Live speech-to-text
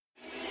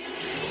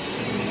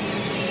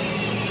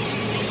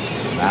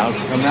about to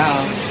come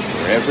out,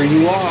 wherever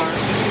you are.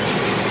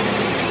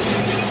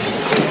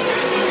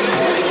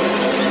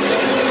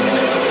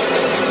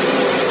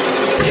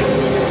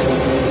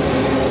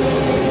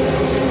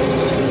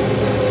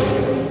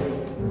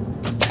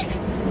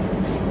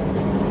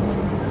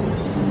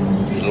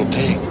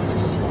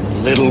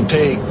 Little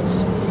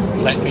pigs,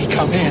 let me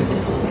come in.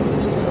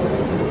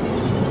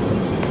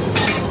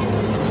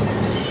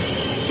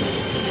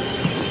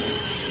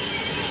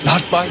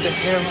 Not by the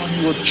hair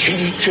on your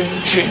chinny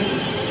chin chin.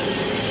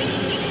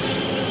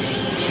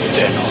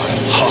 Then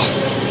I'll huff,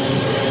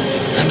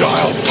 and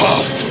I'll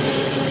puff,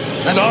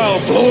 and I'll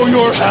blow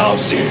your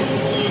house in.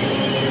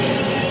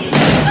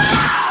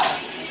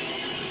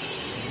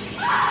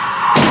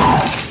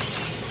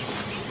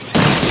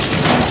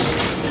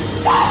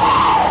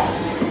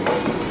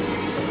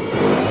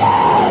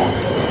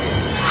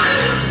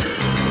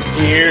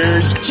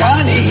 Here's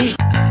Johnny.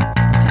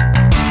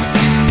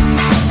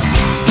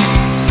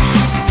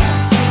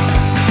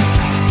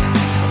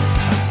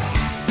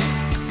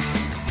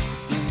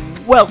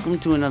 Welcome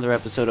to another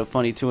episode of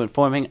Funny to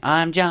Informing.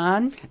 I'm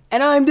John.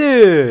 And I'm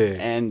Dude.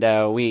 And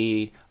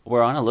we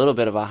were on a little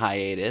bit of a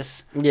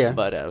hiatus. Yeah.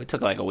 But we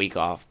took like a week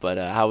off. But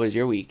how was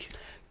your week?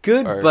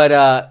 Good, but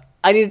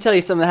I need to tell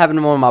you something that happened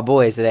to one of my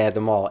boys today at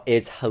the mall.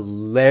 It's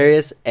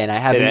hilarious, and I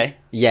haven't... Today?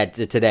 Yeah,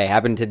 today.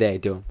 Happened today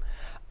to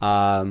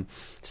him.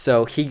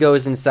 So he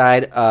goes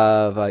inside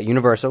of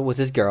Universal with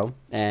his girl,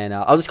 and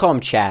I'll just call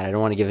him Chad. I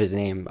don't want to give his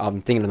name.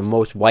 I'm thinking of the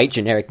most white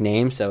generic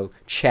name, so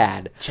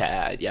Chad.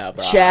 Chad, yeah,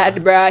 bro. Chad,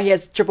 brah. He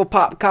has triple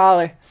pop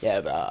collar.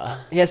 Yeah, bro.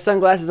 He has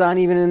sunglasses on,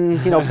 even in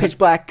pitch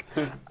black.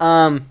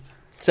 So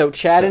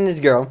Chad and his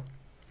girl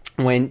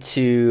went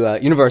to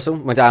Universal,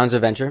 went to Islands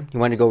of Adventure. He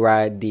wanted to go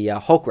ride the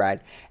Hulk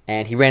ride,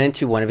 and he ran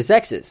into one of his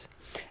exes.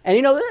 And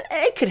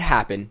it could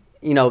happen.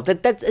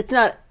 That's it's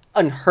not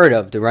unheard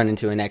of to run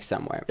into an ex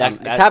somewhere.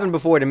 It's happened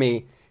before to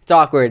me. It's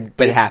awkward,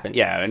 but it happens.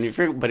 Yeah, and if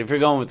you're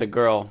going with a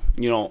girl,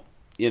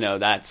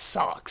 that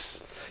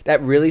sucks.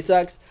 That really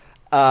sucks.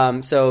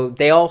 So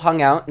they all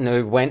hung out and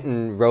they went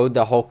and rode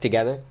the Hulk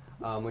together,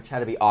 which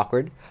had to be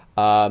awkward.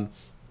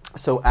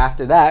 So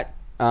after that,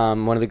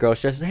 one of the girls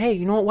just said, "Hey,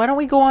 you know what? Why don't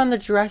we go on the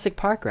Jurassic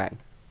Park ride?"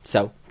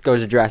 So goes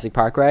to Jurassic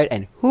Park ride,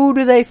 and who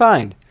do they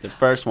find? The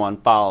first one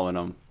following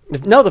them.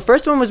 No, the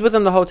first one was with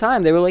them the whole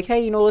time. They were like,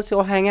 "Hey, let's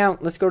go hang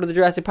out. Let's go to the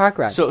Jurassic Park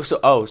ride."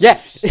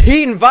 Yeah,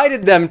 he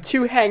invited them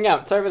to hang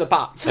out. Sorry for the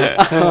pop.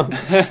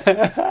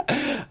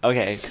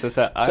 Okay,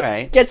 all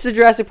right. Gets the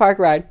Jurassic Park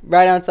ride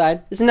right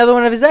outside. It's another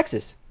one of his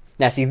exes.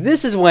 Now, see,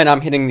 this is when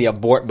I'm hitting the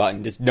abort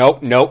button. Just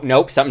nope.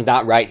 Something's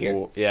not right here.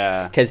 Well,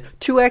 yeah, because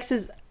two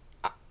exes.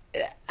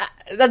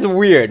 That's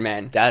weird,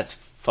 man. That's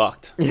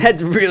fucked.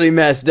 That's really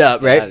messed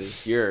up, right? That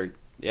is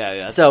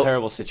that's a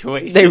terrible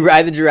situation. They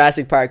ride the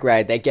Jurassic Park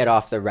ride. They get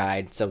off the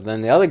ride. So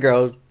then the other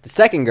girl, the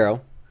second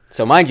girl,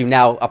 so mind you,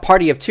 now a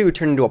party of two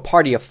turned into a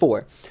party of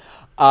four.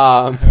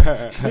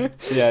 Yeah,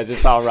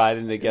 just all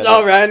riding together.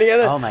 All riding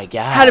together? Oh, my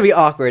God. Had to be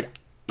awkward.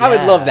 Yeah. I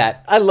would love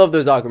that. I love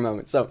those awkward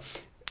moments. So,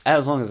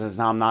 as long as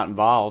I'm not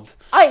involved.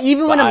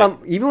 Even when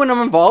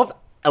I'm involved,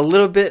 a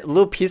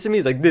little piece of me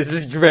is like, this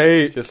is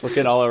great. Just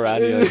looking all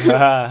around you like,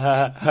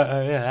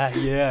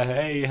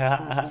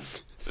 yeah.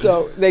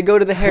 So they go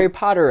to the Harry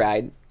Potter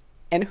ride,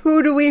 and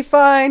who do we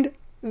find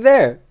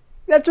there?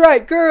 That's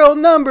right, girl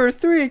number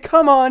 3,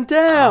 come on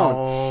down.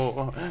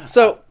 Oh.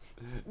 So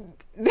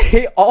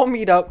they all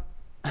meet up,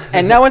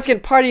 and now once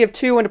again, party of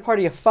 2 and a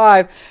party of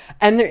 5,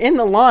 and they're in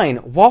the line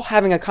while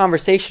having a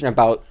conversation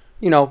about,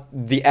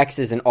 the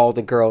exes and all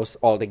the girls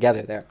all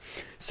together there.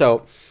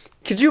 So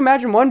could you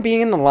imagine one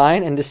being in the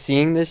line and just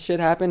seeing this shit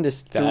happen?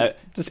 Just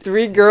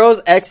 3 girls,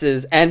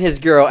 exes, and his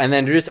girl, and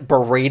then they're just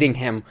berating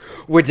him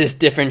with this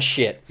different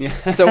shit.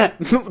 Yeah. So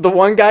the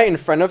one guy in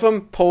front of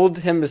him pulled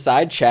him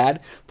aside, Chad,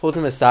 pulled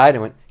him aside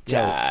and went,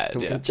 Chad.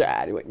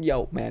 He went,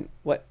 yo, man,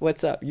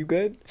 what's up? You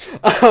good?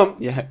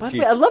 Yeah. By the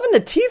way, I'm loving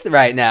the teeth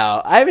right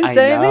now. I haven't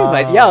said anything,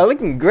 but yo,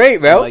 looking great,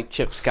 bro. Like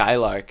Chip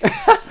Skylark.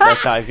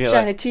 That's how I feel.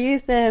 Shiny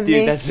teeth and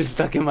dude, that's been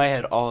stuck in my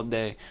head all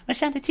day. My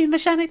shiny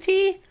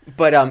teeth.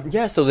 But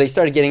so they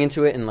started getting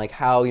into it and like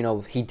how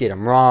he did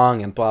him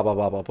wrong and blah blah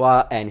blah blah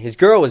blah. And his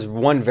girl was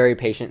very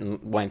patient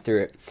and went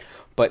through it.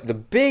 But the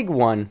big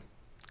one,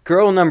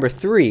 girl number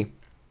 3.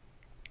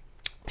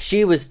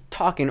 She was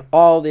talking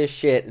all this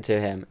shit to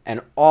him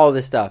and all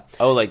this stuff.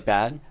 Oh, like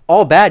bad?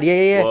 All bad,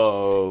 yeah.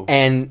 Whoa.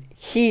 And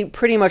he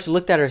pretty much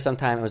looked at her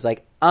sometime and was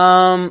like,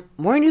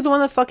 weren't you the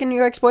one that fucking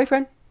your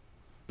ex-boyfriend?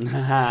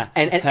 And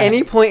at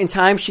any point in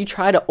time she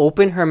tried to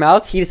open her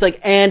mouth, he just like,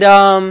 and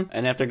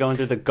after going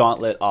through the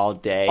gauntlet all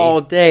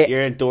day,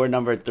 you're in door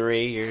number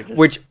 3. You're just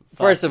which,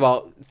 first of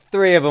all,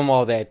 3 of them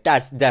all day.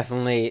 That's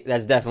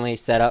definitely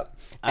set up.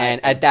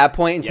 And at that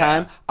point in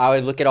time, I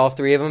would look at all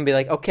 3 of them and be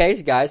like,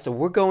 okay, guys, so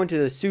we're going to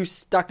the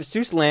Dr.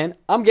 Seuss land.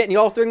 I'm getting you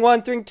all Thing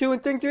 1, Thing 2,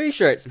 and Thing 3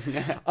 shirts.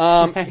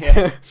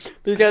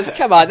 Because,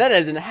 come on, that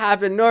doesn't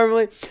happen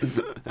normally.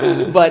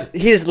 But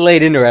he just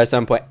laid into her at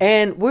some point.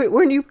 And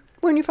weren't you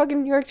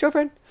fucking your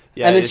ex-girlfriend?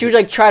 Yeah, and then she was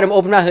like, tried to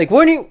open mouth, like,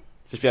 weren't you?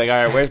 Just be like,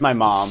 all right, where's my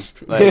mom?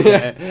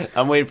 Like,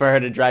 I'm waiting for her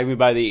to drag me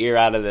by the ear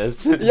out of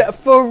this. Yeah,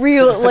 for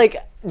real. Like,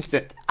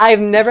 I've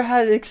never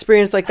had an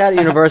experience like that at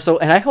Universal,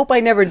 and I hope I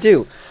never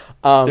do.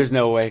 There's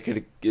no way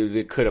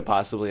it could have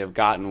possibly have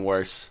gotten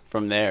worse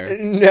from there.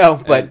 No,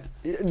 but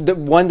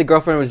the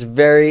girlfriend was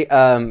very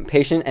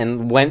patient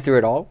and went through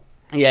it all.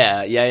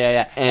 Yeah.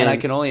 And I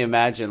can only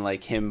imagine,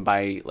 like, him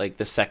by, like,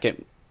 the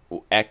second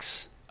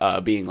X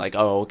being like,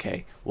 oh,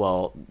 okay,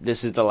 well,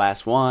 this is the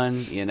last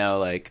one, you know,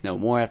 like, no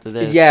more after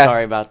this. Yeah.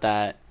 Sorry about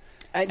that.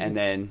 And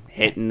then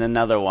hitting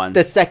another one.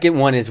 The second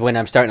one is when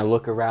I'm starting to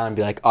look around and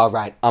be like, all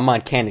right, I'm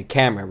on candid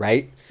camera,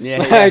 right? Yeah.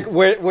 Like,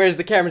 where's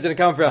the cameras going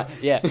to come from?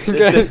 Yeah.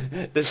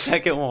 The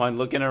second one,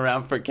 looking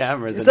around for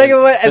camoras. The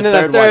second one, and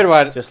then the third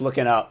one. Just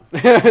looking up.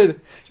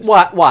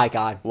 Why,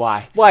 God?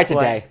 Why? Why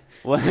today?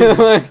 What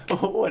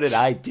did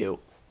I do?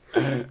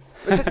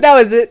 That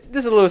was it.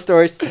 Just a little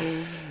stories.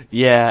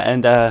 Yeah,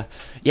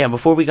 and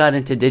before we got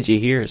into Did You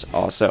Hears,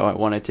 also, I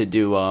wanted to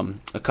do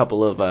a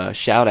couple of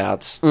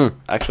shout-outs.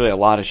 Actually, a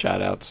lot of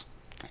shout-outs.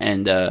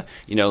 And,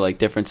 like,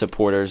 different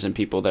supporters and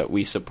people that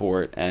we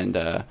support.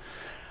 And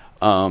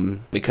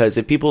because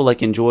if people,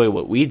 like, enjoy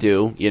what we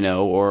do, you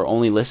know, or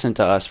only listen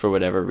to us for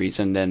whatever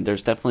reason, then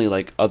there's definitely,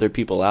 like, other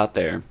people out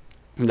there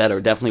that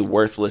are definitely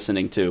worth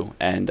listening to.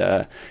 And,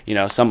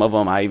 some of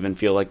them I even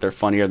feel like they're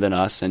funnier than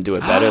us and do it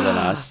better than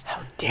us.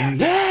 How dare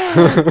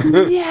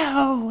you?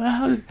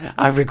 Yeah,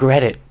 I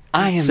regret it.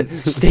 I am...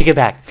 take it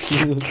back.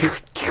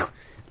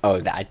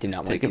 Oh, I did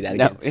not want to see that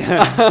again.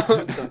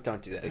 No.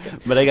 Don't do that again.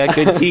 But I got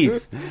good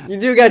teeth. You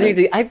do got good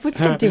teeth. I was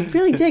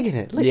really digging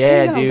it. Look,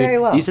 yeah, dude. Very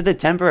well. These are the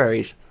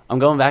temporaries. I'm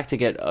going back to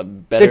get a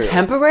better... The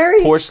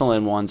temporary?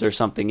 Porcelain ones or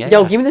something. Yeah.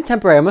 Yo, give me the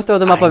temporary. I'm going to throw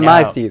them up on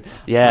my teeth.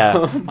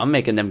 Yeah. I'm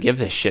making them give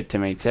this shit to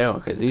me,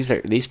 too. Because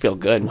these feel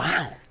good.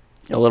 Wow.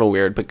 A little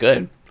weird, but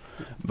good.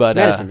 But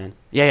medicine, man.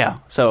 Yeah.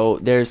 So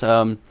there's...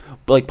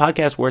 like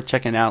podcasts worth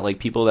checking out, like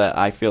people that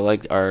I feel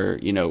like are,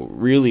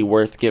 really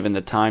worth giving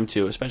the time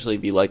to, especially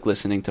if you like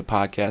listening to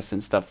podcasts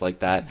and stuff like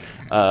that.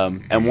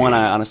 And one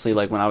I honestly,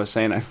 like when I was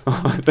saying I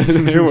thought that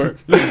they were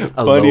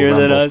funnier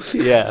than us.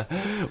 Yeah.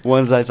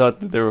 Ones I thought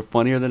that they were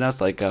funnier than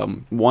us, like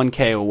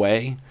 1K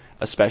Away,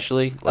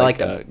 especially. Like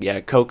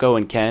Coco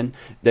and Ken.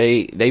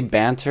 They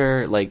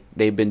banter like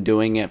they've been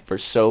doing it for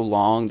so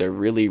long. They're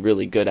really,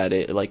 really good at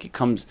it. Like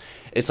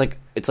it's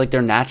like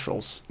they're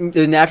naturals.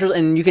 They're naturals,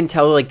 and you can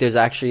tell like there's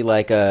actually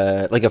like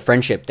a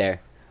friendship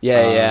there.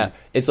 Yeah.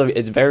 It's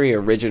very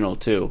original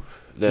too.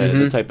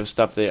 The type of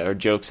stuff or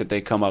jokes that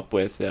they come up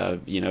with.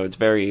 It's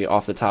very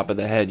off the top of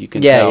the head. You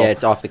can tell. Yeah,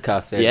 it's off the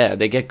cuff. There. Yeah,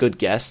 they get good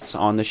guests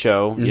on the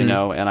show.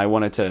 And I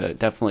wanted to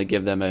definitely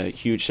give them a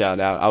huge shout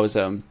out. I was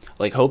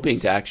hoping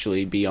to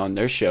actually be on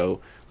their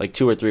show like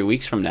 2 or 3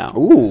 weeks from now.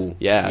 Ooh.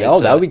 Yeah.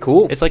 That would be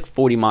cool. It's like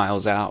 40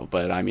 miles out,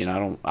 but I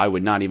mean, I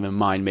would not even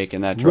mind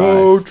making that drive.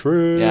 Road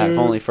trip. Yeah, if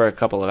only for a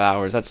couple of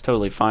hours. That's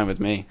totally fine with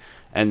me.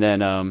 And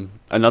then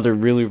another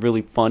really,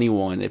 really funny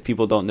one. If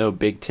people don't know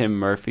Big Tim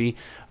Murphy,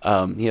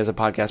 he has a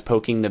podcast,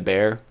 Poking the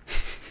Bear,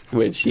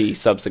 which he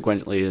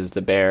subsequently is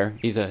the bear.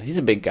 He's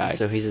a big guy.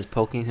 So he's just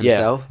poking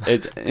himself?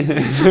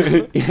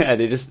 Yeah,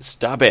 they just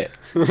stop it.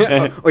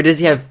 Or does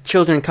he have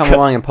children come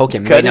along and poke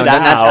him? No,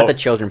 not the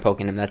children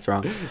poking him. That's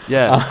wrong.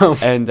 Yeah,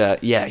 and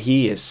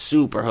he is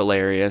super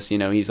hilarious.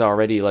 He's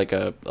already like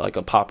a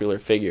popular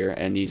figure,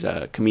 and he's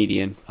a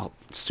comedian,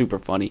 super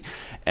funny.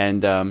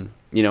 And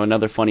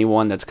another funny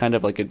one that's kind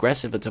of like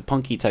aggressive. It's a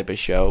punky type of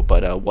show,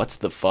 but What's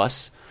the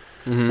Fuss?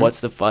 What's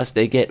the Fuss?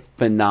 They get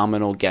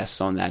phenomenal guests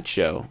on that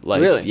show.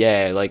 Like, really?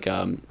 Yeah, like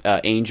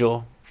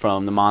Angel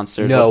from The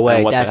Monsters. No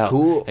way, that's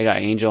cool. They got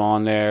Angel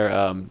on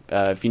there.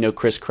 If you know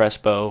Chris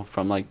Crespo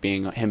from like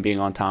being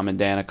on Tom and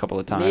Dan a couple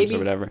of times or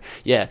whatever.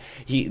 Yeah,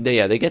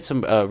 they get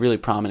some really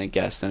prominent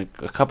guests and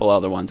a couple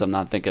other ones I'm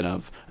not thinking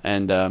of.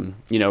 And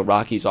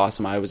Rocky's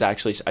awesome. I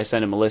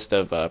sent him a list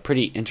of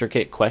pretty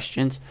intricate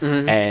questions,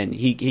 and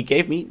he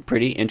gave me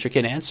pretty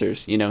intricate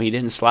answers. He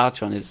didn't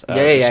slouch on his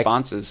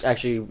responses.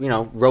 Actually,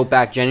 wrote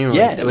back genuinely.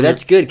 Yeah, well,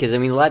 that's good because I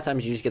mean, a lot of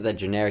times you just get that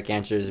generic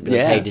answers. Be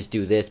like, hey, just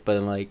do this. But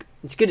I'm like,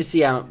 it's good to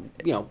see how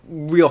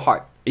real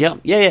heart. Yeah,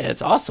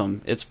 it's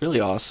awesome. It's really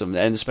awesome,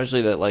 and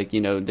especially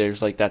that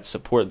there's like that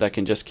support that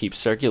can just keep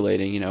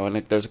circulating. And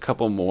like, there's a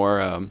couple more.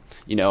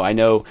 I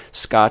know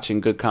Scotch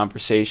and Good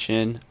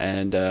Conversation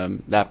and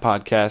that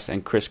podcast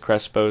and Chris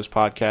Crespo's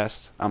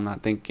podcast. I'm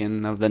not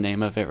thinking of the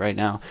name of it right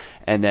now.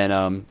 And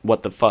then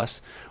What the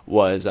Fuss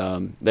was.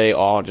 They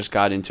all just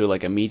got into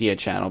like a media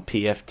channel,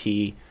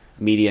 PFT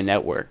Media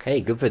Network. Hey,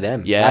 good for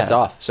them. Yeah, that's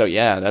off. So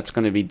yeah, that's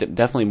going to be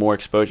definitely more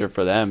exposure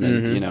for them,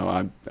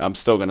 and I'm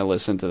still going to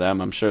listen to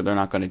them. I'm sure they're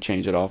not going to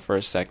change it all for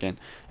a second.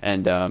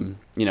 And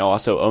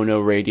also Ono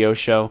Radio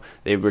Show.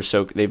 They've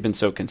been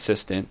so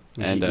consistent.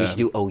 You should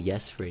do Oh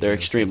Yes Radio. They're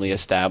extremely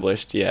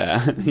established.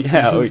 Yeah,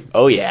 yeah.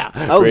 Oh yeah.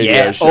 Oh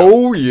yeah. Show.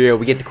 Oh yeah.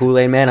 We get the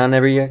Kool-Aid Man on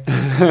every year.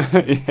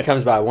 It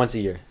comes by once a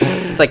year.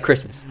 It's like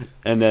Christmas.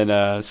 And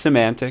then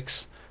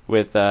Semantics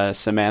with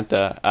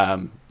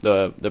Samantha.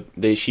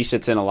 She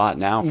sits in a lot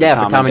now. For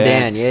Tom and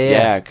Dan.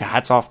 Yeah.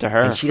 Hats off to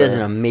her. And she does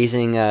an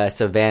amazing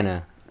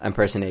Savannah.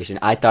 impersonation.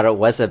 I thought it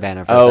was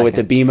Savannah for a Oh, second. with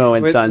the BMO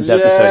and Sons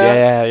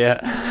episode.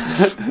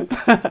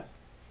 Yeah.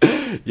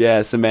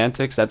 Yeah,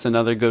 Semantics, that's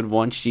another good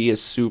one. She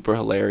is super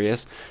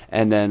hilarious.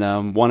 And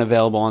then one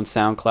available on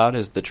SoundCloud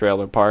is The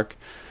Trailer Park.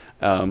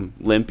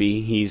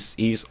 Limpy,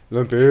 he's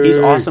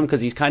awesome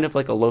because he's kind of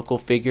like a local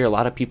figure. A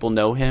lot of people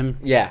know him.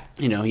 Yeah,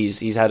 you know,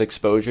 he's had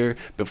exposure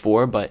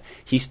before, but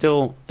he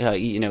still,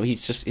 you know, he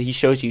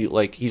shows you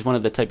like he's one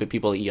of the type of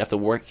people that you have to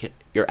work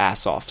your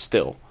ass off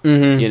still.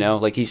 Mm-hmm. You know,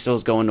 like he's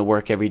still going to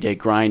work every day,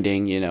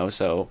 grinding. You know,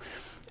 so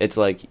it's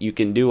like you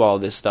can do all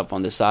this stuff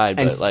on the side,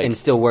 but and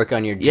still work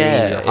on your dream,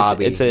 your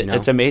hobby.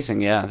 It's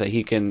amazing, yeah, that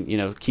he can, you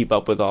know, keep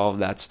up with all of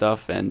that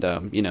stuff. And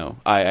you know,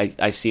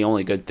 I see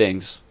only good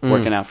things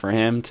working out for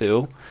him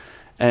too.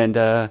 And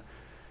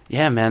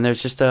yeah, man, there's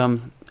just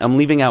I'm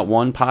leaving out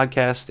one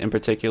podcast in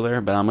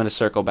particular, but I'm going to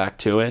circle back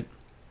to it.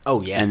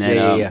 Oh yeah, and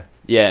then,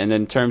 yeah. And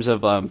in terms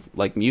of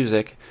like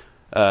music,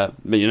 but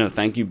you know,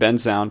 thank you Ben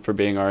Sound for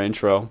being our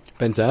intro.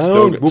 Ben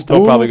Sound,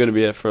 still probably going to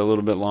be it for a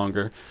little bit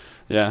longer.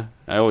 Yeah,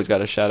 I always got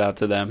to shout out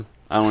to them.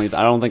 I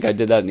don't think I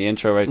did that in the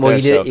intro right there.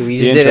 You just the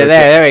did it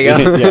there. There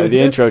we go. Yeah,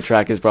 the intro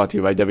track is brought to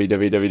you by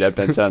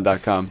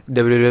www.bensound.com.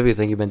 www.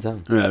 Thank you, Ben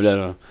Sound.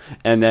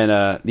 And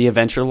then the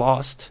Adventure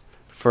Lost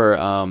for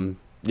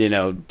you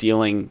know,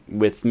 dealing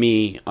with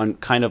me on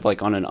kind of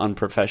like on an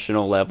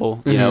unprofessional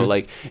level. You know,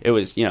 like it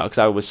was, you know, because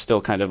I was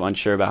still kind of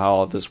unsure about how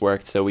all of this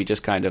worked. So we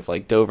just kind of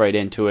like dove right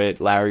into it.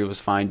 Larry was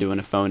fine doing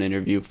a phone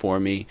interview for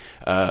me.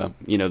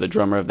 You know, the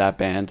drummer of that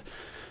band.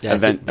 Yeah,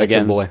 that's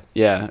a boy.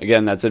 Yeah,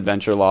 again, that's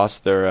Adventure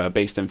Lost. They're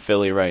based in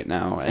Philly right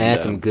now. And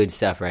that's some good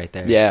stuff right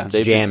there. Yeah,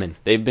 they're jamming.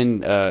 They've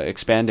been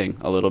expanding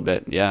a little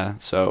bit. Yeah,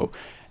 so.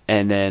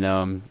 And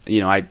then,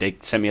 you know, they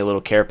sent me a little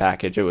care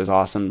package. It was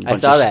awesome. I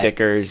saw of that.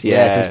 Stickers.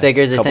 Yeah, some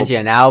stickers. They sent you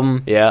an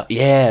album. Yeah.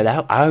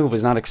 That I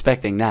was not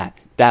expecting that.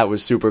 That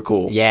was super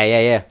cool.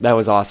 Yeah. That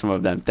was awesome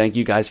of them. Thank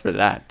you guys for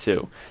that,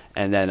 too.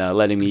 And then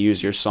letting me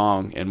use your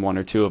song in one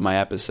or two of my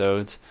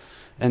episodes.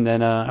 And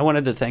then I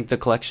wanted to thank the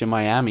Collection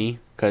Miami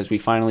because we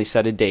finally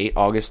set a date,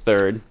 August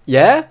 3rd.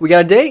 Yeah? We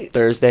got a date?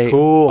 Thursday,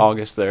 cool.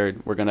 August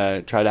 3rd. We're going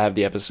to try to have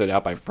the episode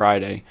out by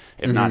Friday,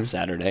 if not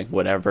Saturday,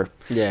 whatever.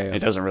 Yeah. It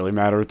doesn't really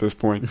matter at this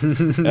point.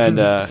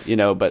 And, you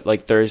know, but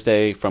like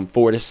Thursday from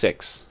 4 to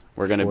 6.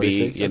 We're going to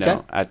be, you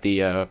know, at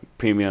the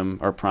Premium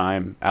or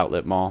Prime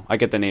Outlet Mall. I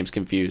get the names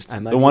confused.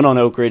 The one on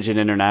Oak Ridge and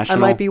International. I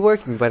might be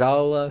working, but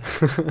I'll...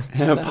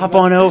 pop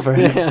on over.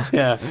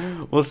 Yeah.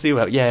 We'll see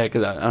what... Yeah,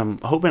 because I'm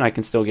hoping I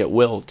can still get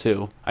Will,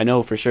 too. I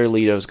know for sure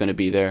Lito's going to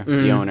be there,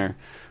 the owner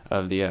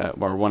of the...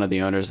 or one of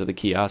the owners of the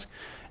kiosk.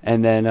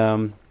 And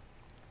then...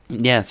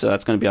 yeah, so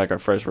that's going to be like our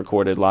first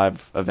recorded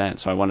live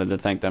event. So I wanted to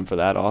thank them for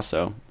that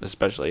also.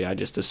 Especially,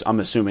 I'm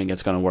assuming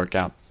it's going to work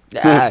out.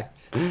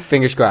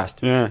 Fingers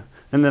crossed. Yeah.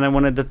 And then I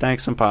wanted to thank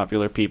some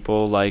popular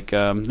people like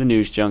the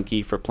News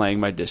Junkie for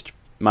playing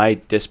my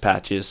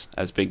dispatches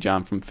as Big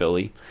John from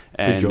Philly,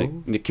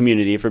 and the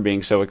community for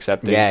being so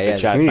accepting. Yeah, the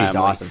chat community's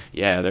family. Awesome.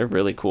 Yeah, they're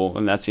really cool,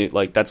 and that's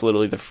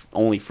literally the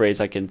only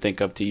phrase I can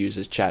think of to use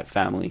is chat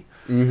family.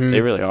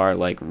 They really are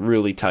like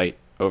really tight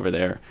over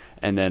there.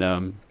 And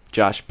then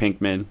Josh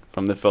Pinkman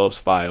from the Phillips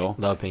File.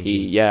 Love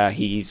Pinky.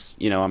 He's,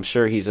 you know, I'm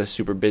sure he's a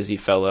super busy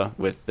fella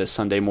with the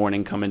Sunday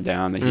morning coming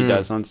down that he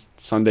does on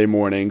Sunday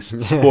mornings.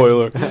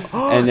 Spoiler.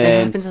 And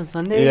then it happens on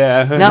Sundays?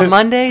 Yeah. Not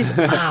Mondays?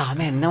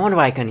 Man, no wonder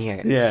why I couldn't hear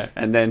it. Yeah,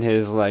 and then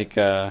his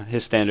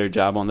his standard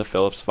job on the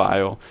Phillips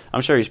File.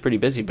 I'm sure he's pretty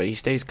busy, but he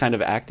stays kind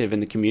of active in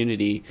the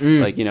community.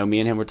 Like, you know, me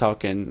and him were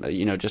talking,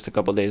 you know, just a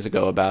couple days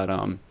ago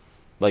about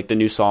like the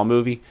new Saw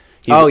movie.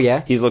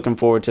 He's looking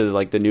forward to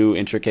like the new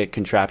intricate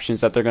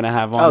contraptions that they're going to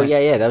have on.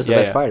 Yeah, that was the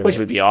best part of it. Which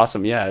would be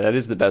awesome. Yeah, that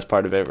is the best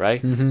part of it,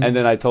 right? And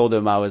then I told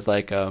him, I was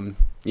like,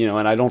 you know,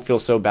 and I don't feel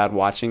so bad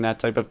watching that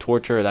type of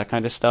torture or that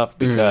kind of stuff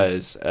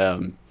because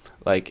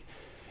like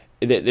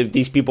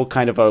these people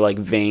kind of are like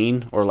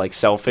vain or like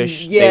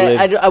selfish.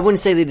 Yeah, I wouldn't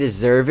say they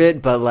deserve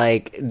it, but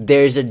like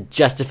there's a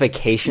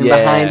justification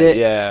behind it.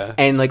 Yeah,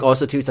 and like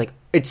also too, it's like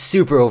it's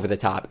super over the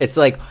top. It's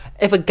like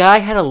if a guy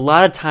had a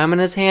lot of time on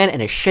his hand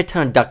and a shit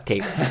ton of duct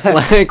tape,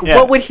 like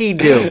what would he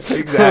do?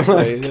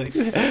 Exactly.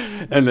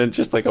 And then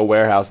just like a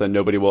warehouse that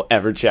nobody will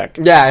ever check.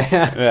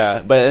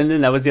 Yeah. But and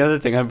then that was the other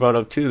thing I brought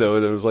up too,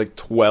 though. There was like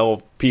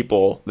 12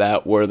 people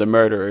that were the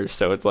murderers,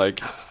 so it's like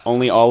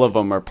only all of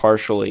them are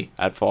partially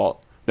at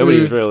fault.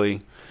 Nobody's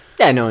really...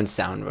 Yeah, no one's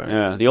sound right.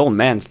 Yeah, the old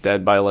man's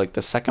dead by like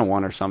the second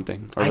one or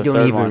something. Or I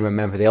don't even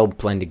remember. They all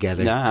blend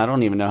together. Nah, I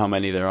don't even know how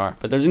many there are.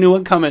 But there's a new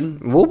one coming.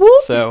 Whoop,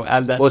 whoop. So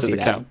add that to the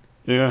count.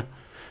 Yeah.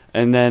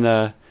 And then,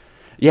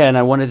 and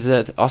I wanted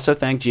to also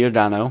thank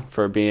Giordano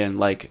for being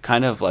like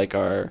kind of like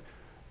our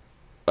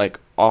like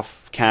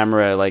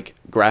off-camera like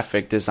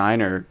graphic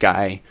designer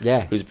guy.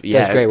 Yeah,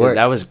 that's great work.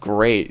 That was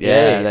great.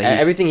 Yeah,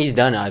 everything he's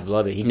done, I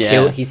love it.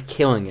 He's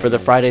killing it for the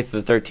Friday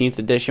the 13th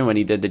edition when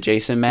he did the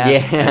Jason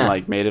mask and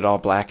like made it all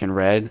black and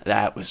red.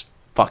 That was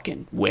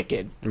fucking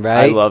wicked.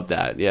 Right, I love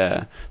that.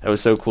 Yeah, that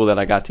was so cool that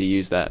I got to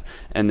use that.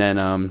 And then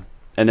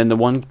the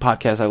one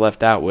podcast I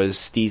left out was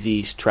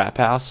Steezy's Trap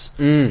House.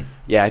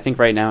 Yeah, I think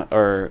right now,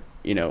 or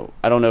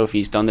I don't know if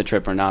he's done the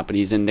trip or not, but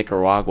he's in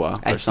Nicaragua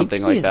or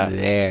something like that.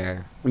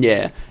 There.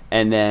 Yeah,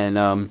 and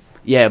then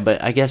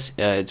but I guess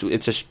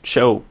it's a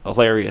show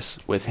hilarious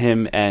with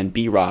him and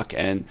B-Rock,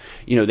 and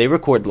they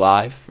record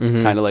live,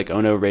 kind of like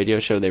Ono Radio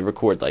Show. They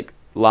record like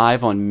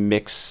live on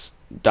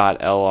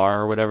Mix.lr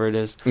or whatever it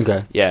is.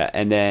 Okay. Yeah,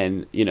 and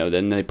then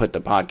then they put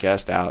the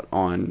podcast out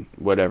on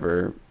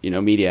whatever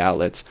media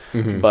outlets.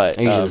 But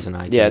I usually listen to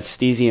iTunes. yeah, it's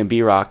Steezy and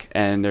B-Rock,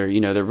 and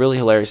they're they're really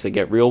hilarious. They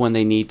get real when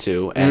they need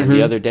to, and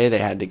the other day they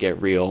had to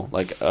get real,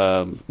 like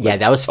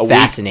that was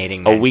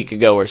fascinating. A week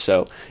ago or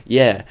so.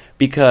 Yeah,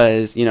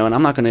 because and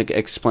I'm not going to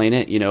explain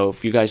it.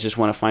 If you guys just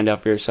want to find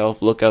out for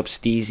yourself, look up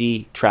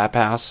Steezy Trap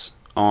House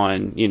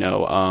on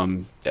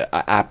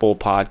Apple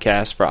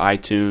Podcasts for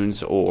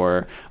iTunes,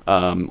 or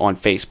on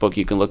Facebook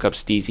you can look up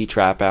Steezy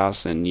Trap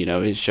House, and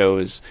his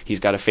show he's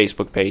got a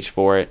Facebook page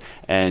for it,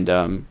 and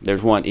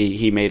there's one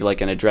he made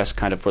like an address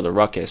kind of for the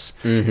Ruckus,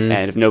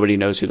 and if nobody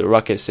knows who the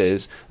Ruckus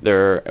is,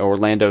 they're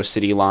Orlando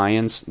City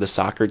Lions, the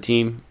soccer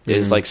team,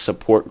 is like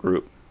support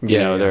group.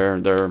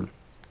 They're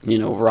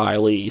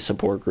Riley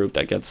support group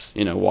that gets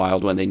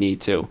wild when they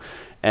need to,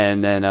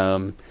 and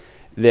then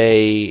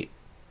they,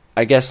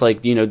 I guess,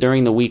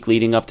 during the week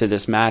leading up to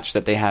this match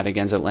that they had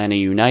against Atlanta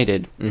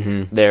United,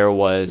 there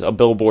was a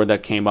billboard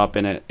that came up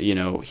in it,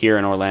 here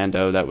in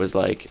Orlando, that was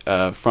like,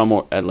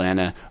 from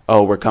Atlanta,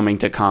 "Oh, we're coming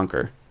to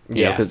conquer,"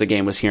 because the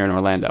game was here in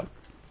Orlando.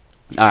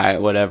 All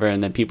right, whatever,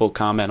 and then people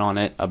comment on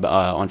it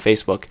on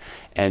Facebook,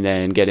 and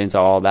then get into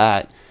all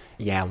that.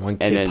 Yeah, one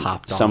kid and then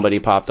popped off. Somebody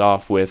popped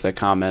off with a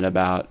comment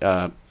about,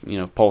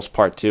 Pulse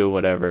Part 2,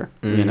 whatever.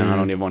 I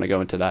don't even want to go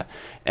into that.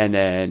 And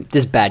then...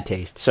 Just bad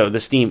taste. So the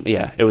steam,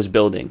 it was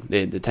building.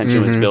 The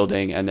tension was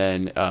building. And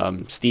then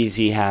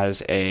Steezy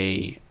has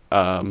a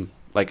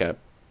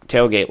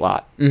tailgate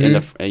lot in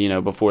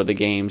the before the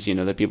games,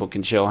 that people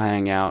can chill,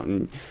 hang out,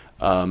 and...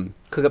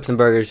 cook up some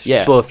burgers,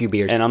 swill a few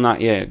beers. And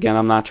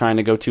I'm not trying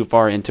to go too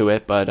far into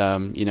it, but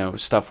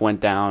stuff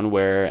went down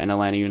where an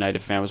Atlanta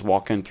United fan was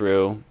walking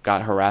through,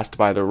 got harassed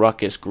by the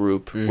Ruckus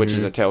group, which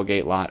is a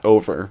tailgate lot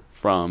over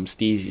from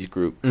Steezy's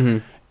group,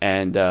 and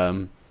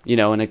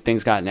and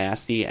things got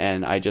nasty.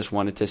 And I just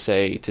wanted to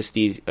say to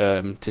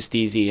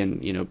Steezy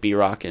and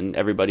B-Rock and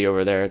everybody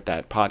over there at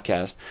that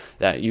podcast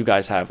that you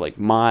guys have like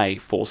my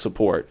full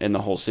support in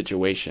the whole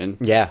situation.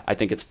 Yeah, I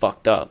think it's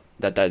fucked up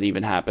that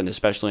even happened,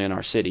 especially in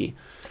our city.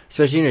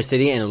 Especially in our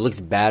city, and it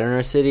looks bad in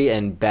our city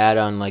and bad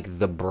on like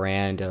the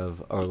brand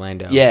of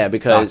Orlando. Yeah,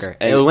 because soccer.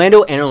 And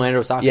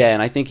Orlando soccer. Yeah,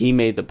 and I think he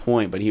made the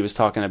point, but he was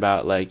talking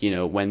about like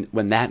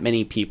when that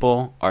many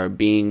people are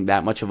being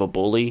that much of a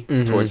bully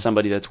towards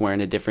somebody that's wearing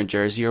a different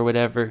jersey or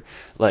whatever,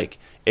 like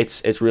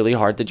it's really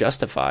hard to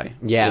justify.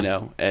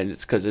 Yeah, and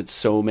it's because it's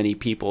so many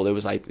people. There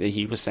was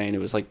he was saying it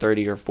was like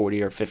 30 or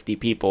 40 or 50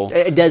 people.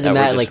 It doesn't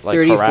matter, just, like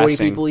 30, 40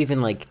 harassing. people,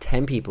 even like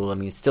 10 people. I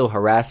mean, it's still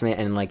harassment,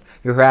 and like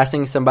you're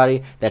harassing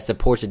somebody that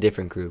supports a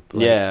different group.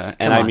 Like, yeah,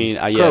 and I mean,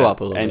 grow up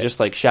a little and bit.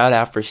 just like shout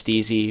out for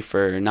Steezy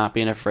for not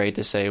being afraid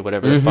to say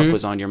whatever the fuck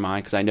was on your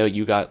mind, because I know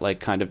you got like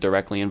kind of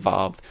directly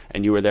involved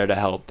and you were there to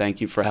help.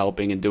 Thank you for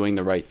helping and doing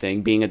the right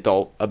thing, being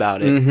adult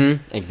about it.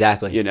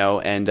 Exactly.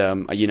 And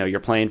you're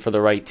playing for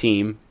the right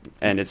team,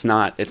 and it's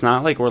not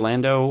like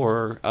Orlando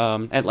or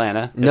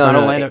Atlanta. It's not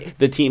Orlando.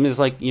 The team is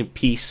like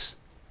peace.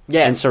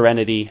 Yeah, and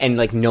serenity, and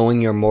like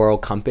knowing your moral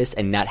compass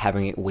and not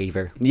having it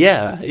waver.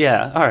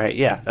 Yeah. All right.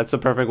 Yeah, that's the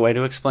perfect way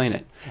to explain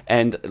it.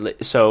 And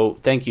so,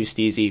 thank you,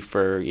 Steezy,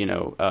 for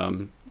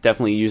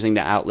definitely using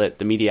the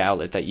media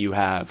outlet that you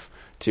have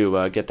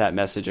to get that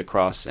message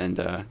across. And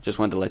just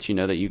wanted to let you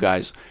know that you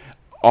guys,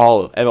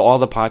 all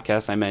the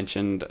podcasts I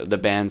mentioned, the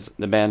band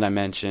I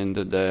mentioned,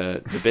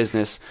 the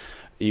business,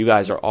 you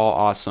guys are all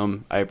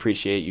awesome. I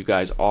appreciate you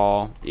guys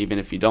all, even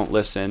if you don't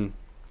listen,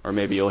 or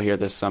maybe you'll hear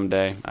this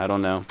someday. I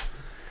don't know.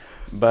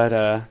 But,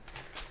 all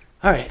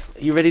right.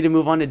 You ready to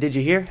move on to Did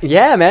You Hear?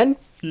 Yeah, man.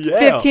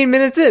 Yeah. 15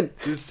 minutes in.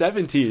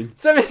 17.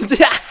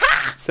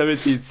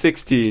 17.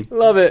 16.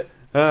 Love it.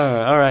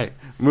 All right.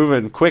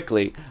 Moving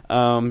quickly.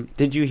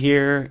 Did you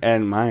hear,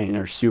 and mine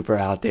are super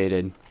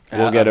outdated.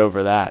 We'll get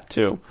over that,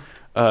 too.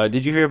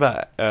 Did you hear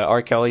about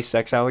R. Kelly's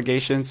sex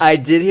allegations? I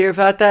did hear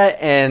about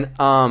that, and,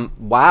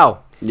 wow.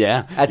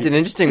 Yeah. That's an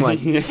interesting one.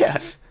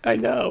 Yeah, I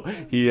know.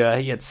 He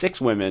had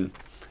 6 women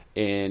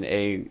in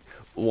a...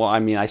 Well, I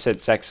mean, I said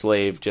sex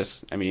slave,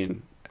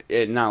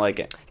 not like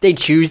it. They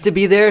choose to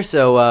be there,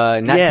 so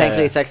not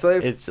technically a sex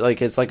slave? It's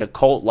like a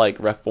cult-like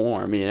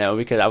reform,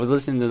 because I was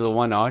listening to the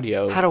one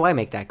audio. How do I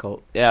make that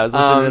cult? Yeah, I was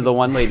listening to the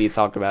one lady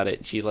talk about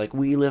it. She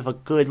we live a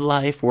good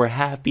life, we're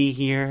happy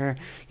here,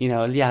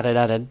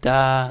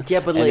 yada-da-da-da. Yeah,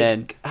 but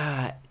and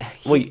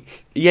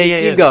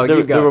Keep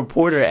going. The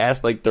reporter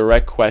asked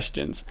direct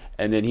questions,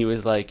 and then he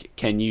was like,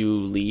 "Can you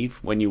leave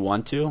when you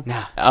want to?"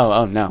 No.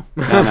 Oh no,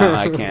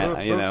 I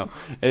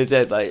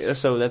can't.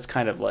 So that's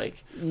kind of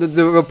like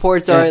the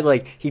reports are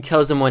he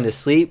tells them when to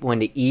sleep, when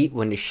to eat,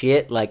 when to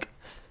shit.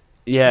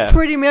 Yeah.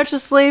 pretty much a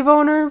slave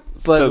owner,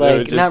 but So they would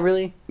like just- not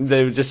really.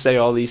 They would just say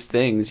all these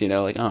things,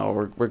 like,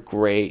 oh, we're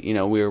great,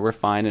 we're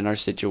fine in our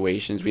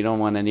situations. We don't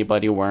want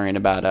anybody worrying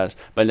about us.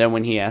 But then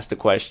when he asked a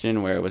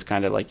question where it was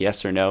kind of like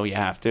yes or no, you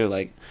have to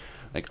like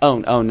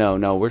oh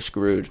no, we're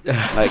screwed.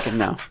 Like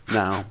no,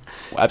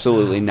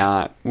 absolutely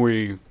not.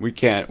 We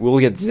can't. We'll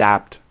get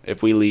zapped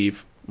if we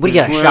leave. What do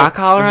you got, a shock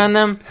collar on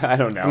them? I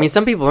don't know. I mean,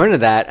 some people are into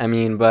that. I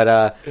mean,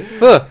 but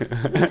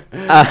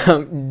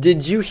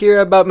did you hear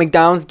about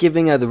McDonald's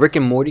giving the Rick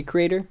and Morty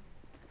creator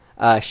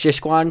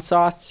Szechuan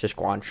sauce?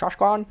 Szechuan.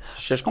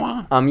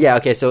 Shishkwa? Yeah.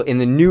 Okay. So in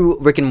the new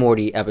Rick and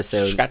Morty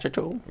episode,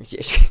 Saskatchewan?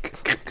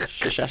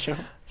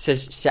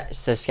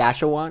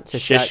 Saskatchewan,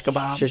 Shish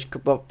kebab? Shish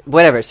kebab,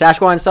 whatever.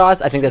 Szechuan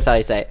sauce. I think that's how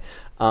you say it.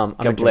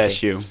 God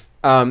bless you.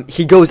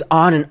 He goes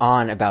on and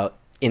on about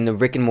in the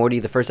Rick and Morty,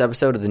 the first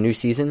episode of the new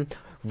season.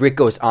 Rick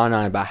goes on and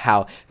on about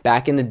how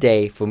back in the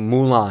day for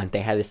Mulan, they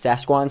had the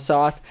Szechuan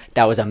sauce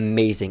that was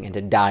amazing and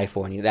to die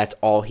for, and that's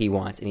all he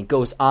wants. And he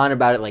goes on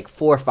about it like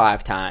 4 or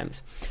 5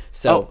 times.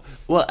 So,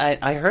 well,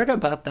 I heard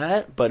about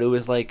that, but it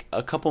was like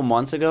a couple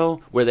months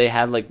ago where they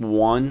had like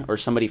one or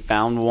somebody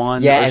found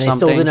one. yeah, or and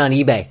something. they sold it on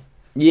eBay.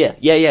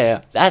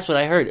 Yeah. That's what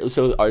I heard.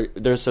 So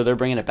they're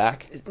bringing it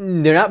back?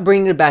 They're not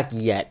bringing it back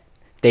yet.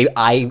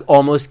 I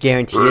almost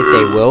guarantee it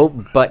they will,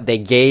 but they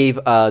gave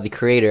the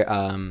creator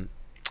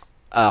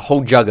a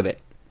whole jug of it.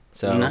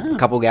 So No. a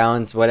couple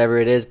gallons, whatever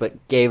it is,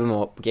 but gave him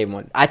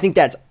one. I think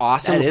that's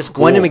awesome. That is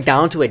cool. One to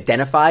McDonald's to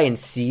identify and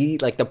see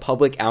like the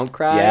public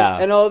outcry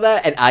and all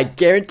that, and I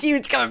guarantee you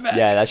it's coming back.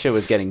 Yeah, that shit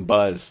was getting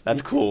buzz.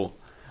 That's cool.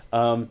 Wait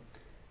a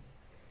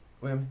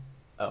minute.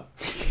 Oh.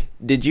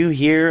 Did you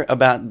hear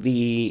about and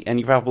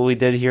you probably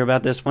did hear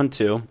about this one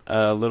too,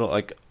 a little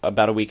like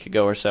about a week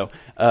ago or so,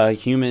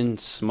 human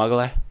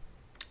smuggler?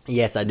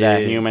 Yes, I did. Yeah,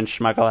 human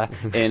smuggler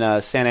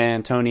in San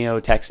Antonio,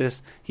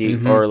 Texas.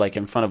 Or like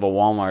in front of a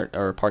Walmart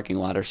or a parking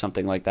lot or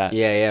something like that.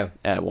 Yeah.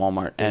 At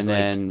Walmart. And like-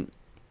 then,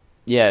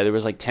 there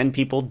was like 10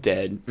 people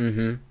dead.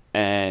 Mm-hmm.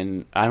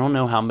 And I don't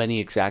know how many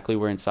exactly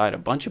were inside. A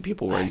bunch of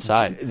people were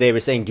inside. They were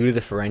saying due to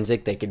the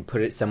forensic, they could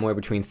put it somewhere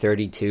between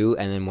 32,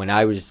 and then when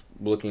I was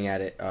looking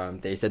at it,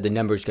 they said the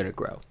number's going to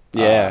grow.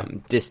 Yeah.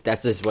 That's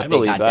just what I they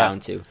believe got that. down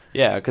to.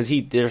 Yeah, because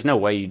there's no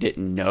way you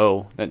didn't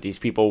know that these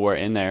people were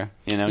in there.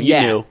 You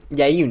knew.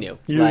 Yeah, you knew.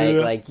 Yeah.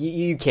 Like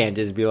you can't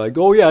just be like,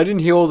 oh yeah, I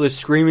didn't hear all this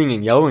screaming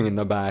and yelling in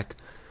the back.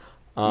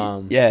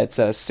 It's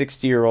a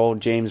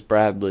 60-year-old James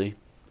Bradley.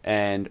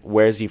 And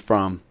where's he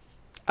from?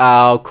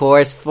 Oh, of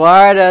course,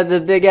 Florida, the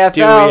big FL.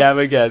 Do we have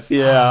a guess?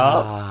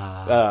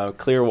 Yeah.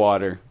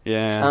 Clearwater.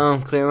 Yeah.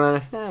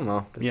 Clearwater. Yeah,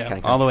 well, that's Yeah,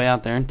 kind all of the way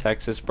out there in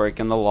Texas,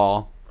 breaking the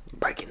law.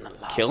 breaking the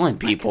law. Killing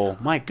people.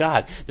 My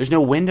God. There's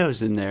no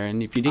windows in there.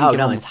 And if you didn't Oh give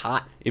no, them, it's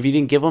hot. if you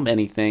didn't give them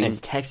anything. And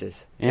it's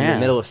Texas in Yeah. the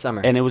middle of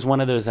summer. And it was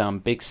one of those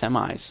big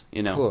semis,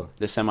 Cool.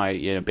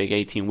 the big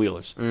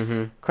 18-wheelers.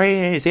 Mm-hmm.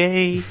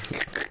 Crazy.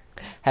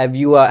 Have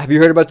you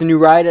heard about the new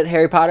ride at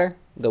Harry Potter,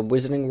 the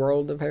Wizarding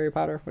World of Harry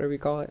Potter, whatever you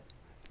call it?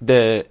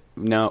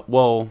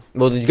 Well,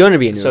 There's going to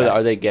be a new so ride.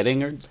 are they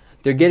getting her?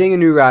 They're getting a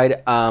new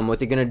ride. What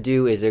they're going to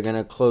do is they're going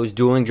to close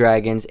Dueling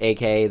Dragons,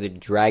 a.k.a. the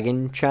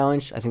Dragon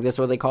Challenge. I think that's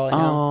what they call it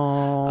now.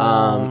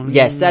 Oh.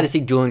 Yeah, it's sad to see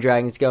Dueling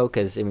Dragons go,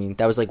 because, I mean,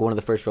 that was like one of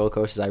the first roller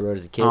coasters I rode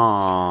as a kid.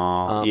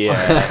 Oh,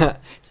 yeah.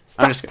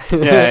 Stop.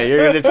 You're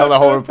going to tell the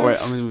whole report.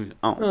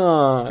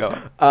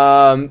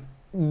 Go.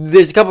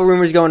 There's a couple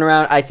rumors going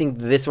around. I think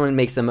this one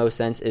makes the most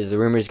sense. Is the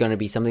rumor is going to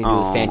be something to do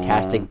with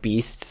Fantastic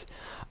Beasts.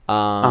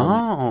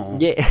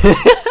 Yeah,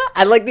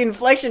 I like the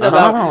inflection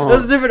about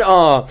that's different.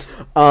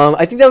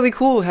 I think that would be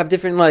cool. Have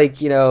different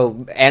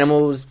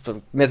animals,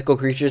 mythical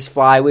creatures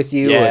fly with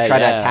you or try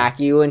to attack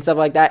you and stuff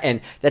like that.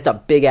 And that's a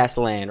big ass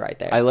land right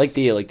there. I like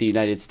the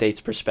United States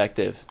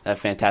perspective that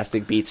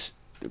Fantastic Beasts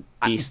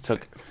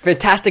took.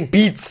 Fantastic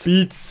Beats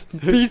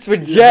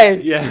with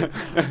Jay.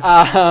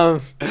 Yeah.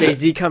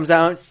 Jay-Z comes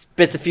out,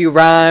 spits a few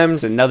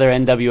rhymes. It's another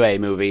NWA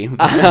movie.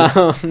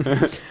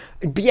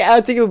 But yeah, I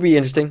think it would be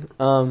interesting.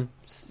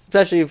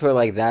 Especially for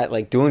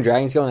that, Dueling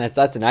Dragons going.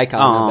 That's an icon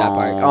of that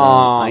park.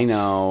 I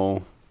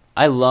know.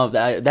 I love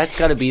that. That's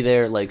got to be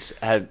there.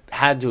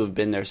 Had to have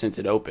been there since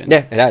it opened.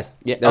 Yeah, it has.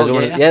 Yeah. That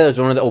was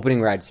one of the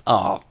opening rides.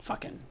 Oh,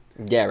 fucking.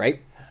 Yeah, right.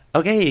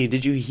 Okay,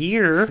 did you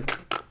hear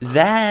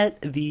that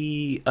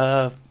the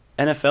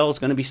NFL is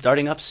going to be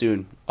starting up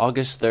soon?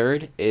 August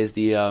 3rd is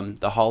the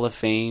Hall of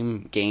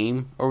Fame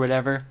game or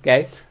whatever.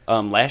 Okay.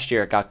 Last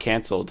year it got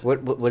canceled.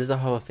 What is the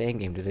Hall of Fame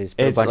game? Do they just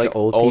put It's a bunch of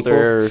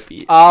older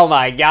people? Oh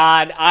my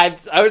God! I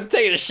was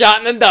taking a shot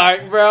in the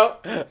dark, bro.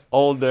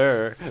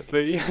 Older,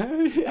 but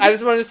I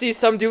just wanted to see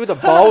some dude with a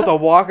ball with a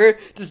walker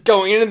just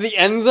going into the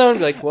end zone.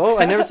 Be like, whoa!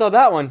 I never saw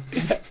that one.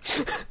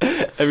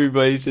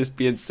 Everybody's just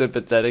being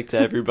sympathetic to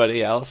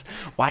everybody else.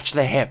 Watch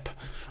the hip.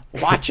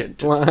 Watch it.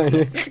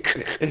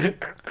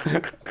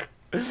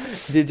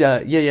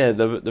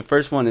 The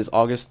first one is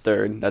August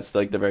 3rd. That's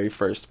the very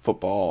first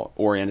football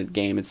oriented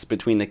game. It's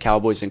between the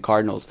Cowboys and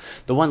Cardinals.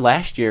 The one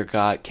last year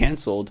got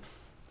canceled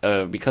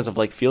because of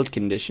like field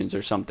conditions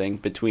or something.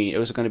 It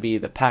was going to be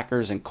the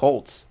Packers and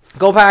Colts.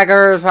 Go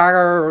Packers,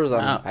 Packers!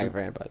 I'm a Packer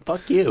fan, but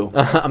Fuck you.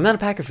 I'm not a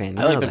Packer fan.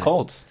 I like the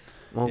Colts.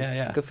 Well,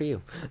 yeah. good for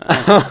you.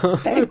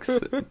 Thanks.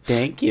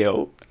 Thank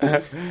you.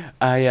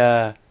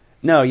 So,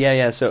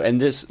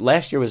 and this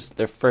last year was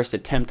their first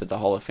attempt at the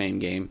Hall of Fame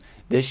game.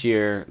 This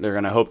year, they're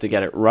going to hope to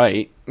get it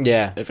right.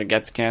 Yeah. If it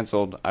gets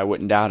canceled, I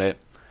wouldn't doubt it.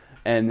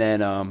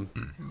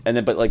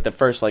 But like the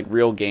first like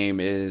real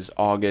game is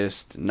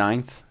August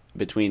 9th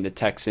between the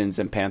Texans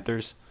and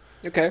Panthers.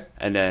 Okay.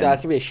 And then so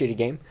that's going to be a shitty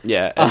game.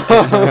 Yeah.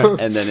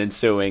 And then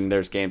ensuing,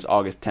 there's games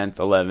August 10th,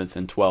 11th,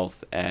 and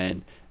 12th,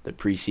 and the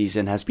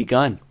preseason has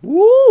begun.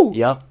 Woo!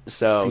 Yep.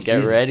 So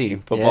get ready.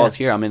 Football's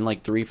here. I'm in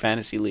like 3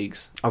 fantasy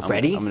leagues.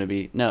 Already? I'm going to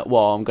be. No,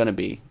 well, I'm going to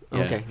be.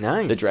 Yeah. Okay,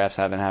 nice. The drafts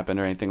haven't happened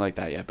or anything like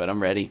that yet, but I'm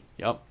ready.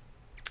 Yep.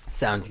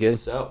 Sounds good.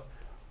 So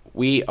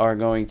we are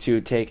going to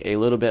take a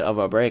little bit of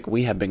a break.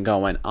 We have been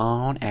going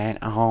on and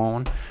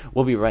on.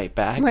 We'll be right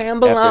back.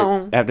 Ramble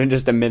on. After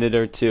just a minute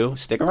or two.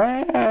 Stick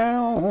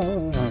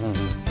around.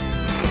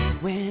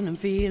 When I'm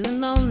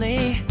feeling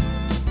lonely,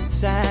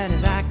 sad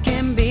as I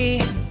can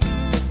be,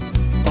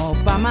 all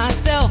by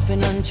myself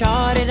in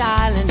uncharted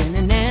island in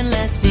an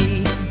endless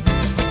sea.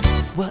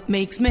 What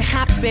makes me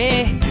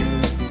happy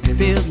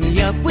fills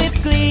me up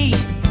with glee.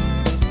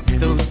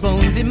 Those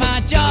bones in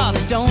my jaw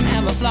that don't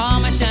have a flaw,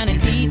 my shiny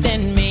teeth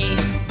and me.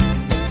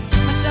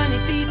 My shiny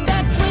teeth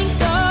that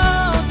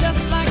twinkle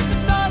just like the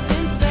stars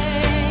in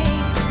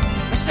space.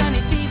 My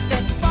shiny teeth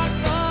that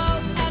sparkle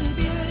adding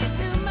beauty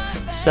to my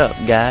face. Sup,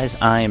 guys?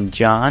 I am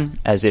John,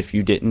 as if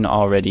you didn't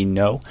already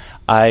know.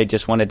 I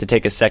just wanted to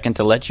take a second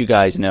to let you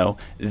guys know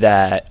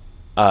that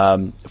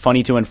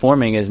Funny to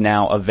Informing is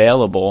now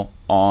available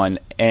on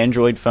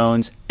Android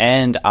phones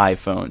and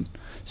iPhone.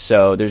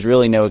 So there's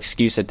really no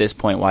excuse at this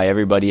point why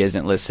everybody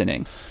isn't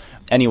listening.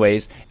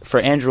 Anyways, for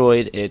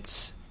Android,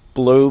 it's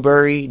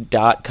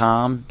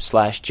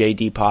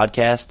blueberry.com/JD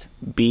podcast,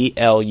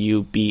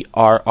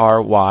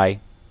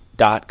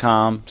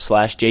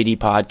 BLUBRRY.com/JD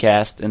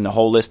podcast, and the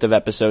whole list of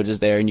episodes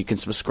is there, and you can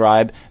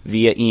subscribe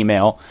via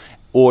email,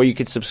 or you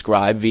can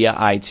subscribe via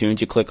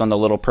iTunes. You click on the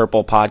little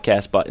purple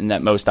podcast button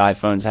that most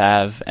iPhones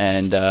have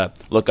and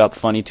look up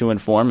Funny to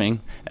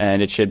Informing,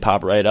 and it should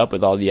pop right up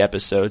with all the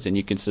episodes, and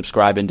you can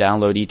subscribe and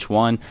download each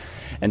one.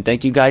 And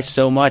thank you guys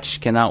so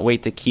much. Cannot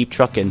wait to keep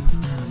trucking.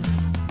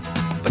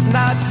 But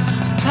now it's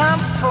time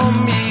for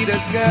me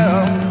to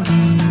go.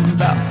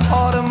 The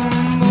autumn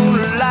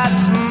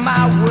moonlight's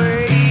my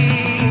way.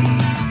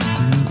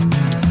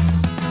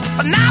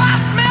 But now I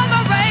smell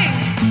the rain,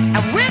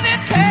 and with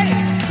it pain,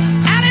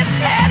 and it's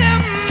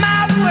heading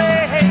my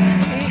way.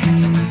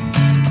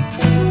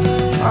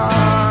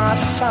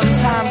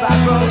 Sometimes I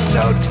grow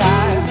so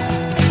tired,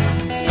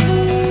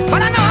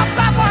 but I know I've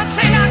got one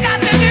thing I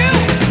got to do.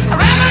 I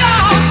ramble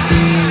on.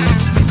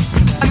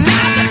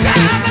 Now the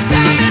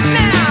time is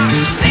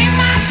now. Sing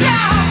my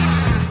song.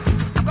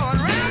 I'm going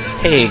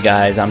round the Hey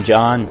guys, I'm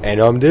John. And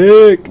I'm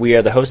Dick. We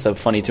are the hosts of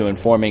Funny to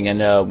Informing,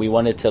 and we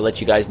wanted to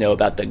let you guys know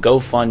about the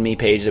GoFundMe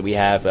page that we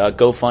have,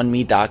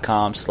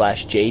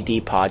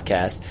 GoFundMe.com/JD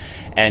podcast.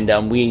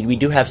 And we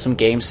do have some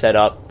games set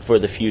up for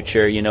the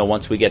future,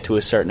 once we get to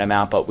a certain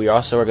amount, but we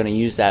also are going to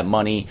use that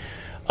money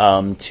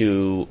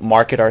to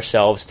market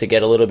ourselves, to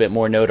get a little bit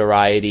more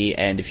notoriety.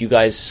 And if you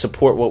guys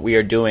support what we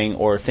are doing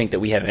or think that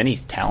we have any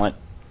talent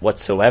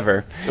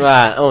whatsoever,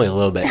 Only a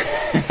little bit.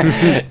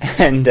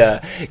 and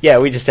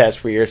we just ask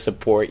for your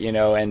support,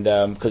 and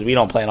because we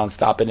don't plan on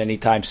stopping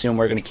anytime soon.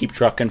 We're going to keep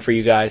trucking for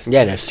you guys.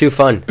 Yeah, that's too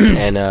fun.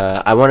 And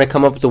I want to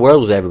come up with the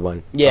world with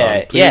everyone.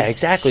 Yeah,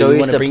 exactly. We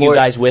want to bring you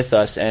guys with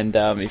us, and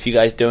if you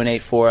guys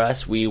donate for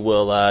us, we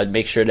will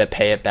make sure to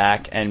pay it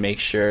back and make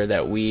sure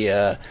that we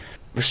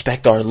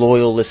respect our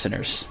loyal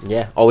listeners.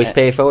 Yeah, always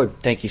pay it forward.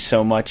 Thank you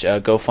so much.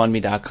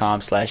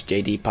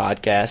 GoFundMe.com/JD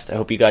podcast. I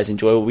hope you guys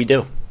enjoy what we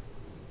do.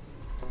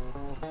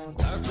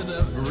 I've been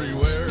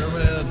everywhere,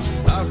 man.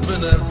 I've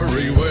been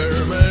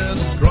everywhere, man.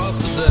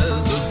 Across the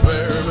desert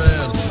bare,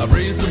 man. I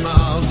breathe the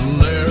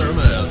mountain air,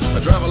 man. I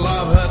travel,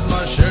 I've had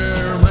my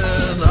share,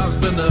 man. I've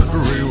been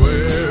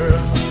everywhere.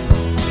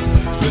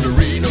 Been to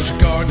Reno,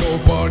 Chicago,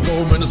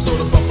 Fargo,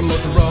 Minnesota, Buffalo,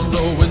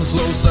 Toronto,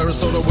 Winslow,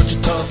 Sarasota,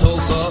 Wichita,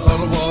 Tulsa,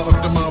 Ottawa,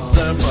 Oklahoma,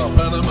 Tampa,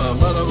 Panama,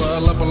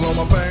 Manama, La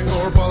Paloma,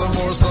 Bangor,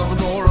 Baltimore,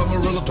 Salvador,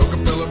 Amarillo,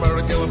 Tocopilla,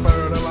 Marikilla,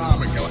 Paradise,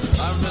 Amicala.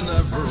 I've been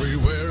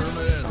everywhere,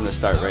 man. I'm going to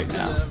start right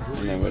now,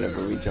 and then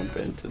whenever we jump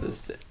into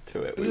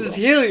it, we will.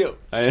 helium.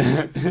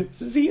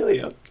 This is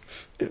helium.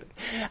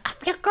 I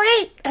feel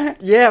great.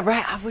 Yeah,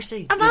 right. I wish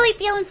I'm only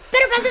feeling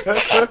better by the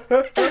second.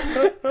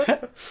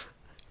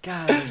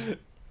 God,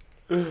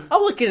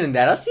 I'll look into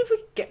that. I'll see if we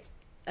can get.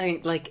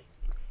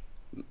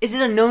 Is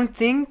it a known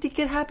thing to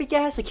get happy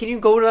gas? Can you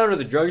go down to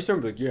the drugstore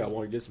and be like, "Yeah, I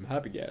want to get some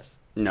happy gas"?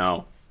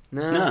 No.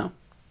 No.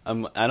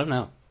 I don't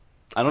know.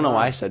 I don't know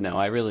why I said no.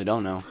 I really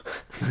don't know.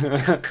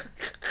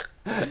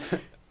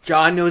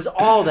 John knows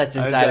all that's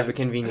inside of a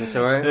convenience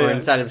store or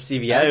inside of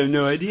CVS. I have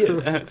no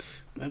idea.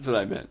 That's what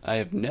I meant. I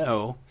have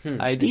no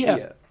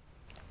idea.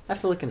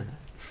 Have to look into that.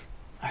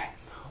 All right.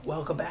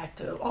 Welcome back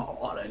to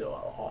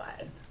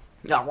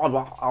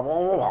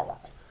My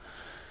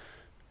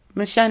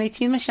shiny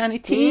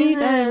teeth,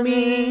 and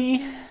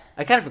me.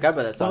 I kind of forgot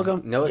about that song.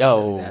 Welcome. Noah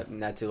Yo. sang that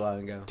not too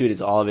long ago. Dude,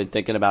 it's all I've been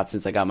thinking about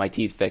since I got my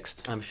teeth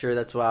fixed. I'm sure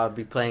that's why I'll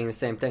be playing the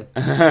same thing.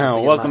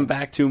 Welcome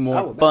back to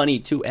More we're back. Funny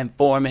to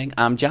Informing.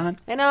 I'm John.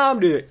 And I'm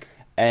Dick.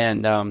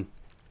 And I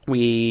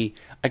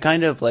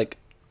kind of like,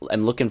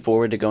 I'm looking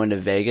forward to going to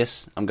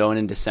Vegas. I'm going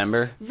in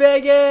December.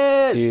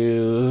 Vegas!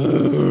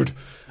 Dude.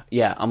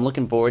 Yeah, I'm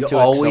looking forward You to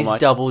it always so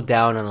much. double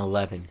down on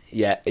 11.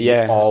 Yeah.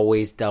 You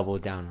always double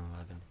down on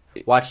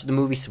 11. Watch the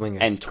movie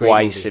Swingers. And Great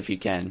twice movie. if you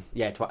can.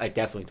 Yeah,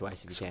 definitely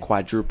twice if you can.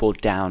 Quadruple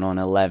down on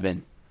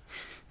 11.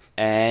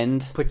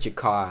 And... Put your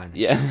car on it.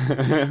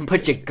 Yeah.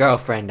 Put your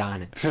girlfriend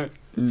on it.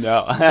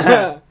 No.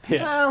 Yeah.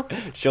 Well,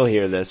 She'll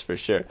hear this for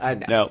sure. I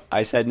know. No,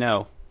 I said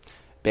no.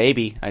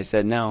 Baby, I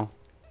said no.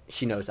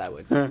 she knows I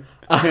would.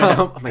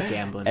 I'm a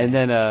gambling And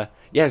man. then,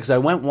 yeah, because I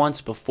went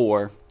once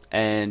before,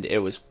 and it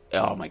was,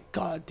 oh my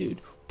god, dude,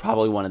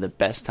 probably one of the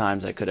best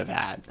times I could have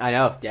had. I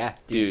know, yeah.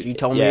 Dude, Dude, you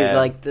told yeah. me,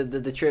 like,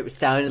 the trip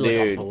sounded like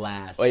a Dude.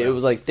 blast. Like, it bro.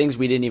 was like things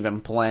we didn't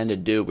even plan to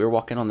do. We were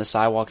walking on the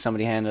sidewalk,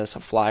 somebody handed us a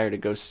flyer to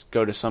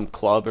go to some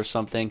club or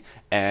something,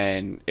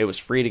 and it was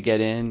free to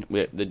get in.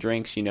 The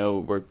drinks,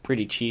 were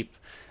pretty cheap.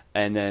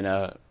 And then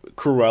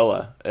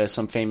Cruella,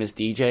 some famous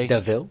DJ.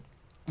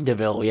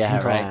 DeVille,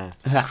 yeah, right.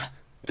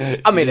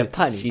 I made a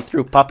punny. She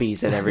threw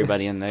puppies at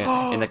everybody in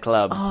the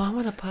club. Oh, I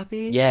want a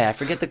puppy. Yeah, I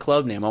forget the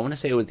club name. I want to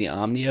say it was the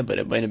Omnia, but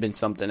it might have been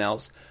something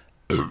else.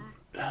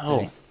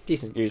 Oh,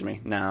 Decent. excuse me.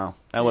 No,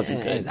 that wasn't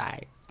Yeah, good. it was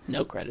alright.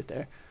 No credit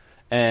there.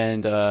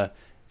 And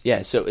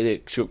yeah, so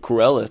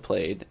Cruella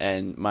played,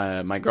 and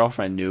my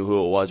girlfriend knew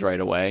who it was right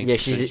away. Yeah,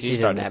 So she's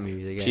started, in that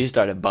music. Yeah. She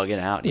started bugging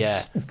out.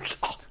 Yeah.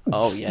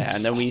 Oh yeah,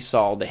 and then we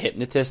saw the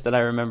Hypnotist that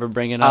I remember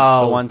bringing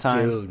up the one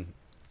time. Dude.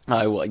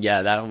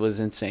 Yeah, that was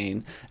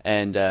insane.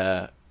 And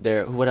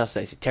what else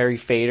did I see? Terry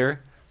Fader,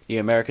 the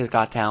America's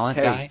Got Talent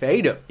guy.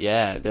 Fader.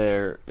 Yeah, I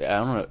don't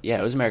know. Yeah,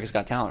 it was America's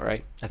Got Talent,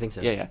 right? I think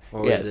so. Yeah.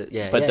 Or yeah. was it?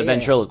 Yeah. But yeah, the yeah,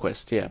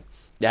 ventriloquist, yeah.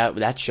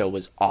 That show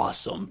was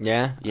awesome.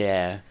 Yeah.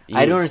 Yeah. He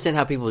I don't was understand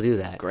how people do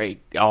that. Great.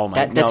 Oh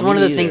my. That's no, one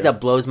me of the things neither.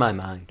 that blows my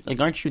mind. Like,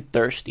 aren't you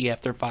thirsty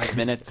after 5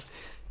 minutes?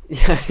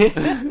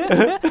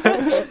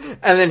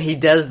 And then he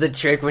does the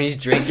trick when he's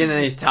drinking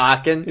and he's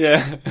talking.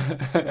 Yeah.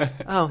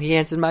 Oh, he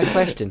answered my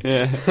question.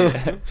 Yeah.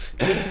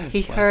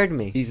 He heard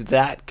me. He's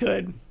that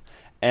good.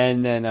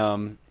 And then,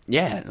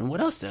 yeah. And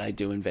what else did I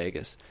do in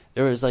Vegas?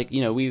 There was like,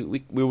 we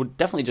would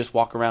definitely just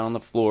walk around on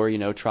the floor,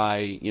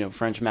 try,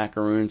 French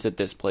macaroons at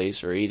this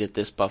place or eat at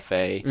this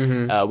buffet.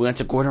 Mm-hmm. We went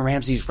to Gordon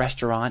Ramsay's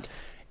restaurant.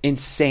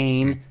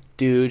 Insane,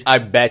 dude. I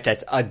bet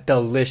that's a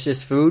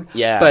delicious food.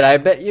 Yeah. But I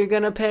bet you're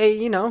going to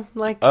pay,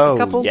 like a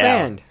couple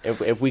grand.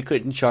 If we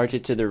couldn't charge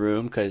it to the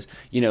room, because,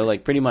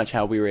 like pretty much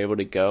how we were able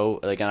to go,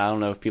 like, and I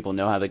don't know if people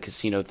know how the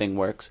casino thing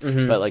works,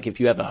 but like if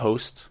you have a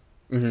host,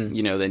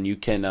 then you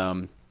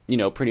can,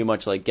 pretty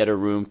much like get a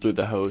room through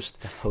the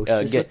host. The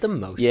hostess with the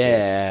most.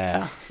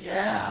 Yeah.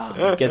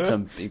 Yeah.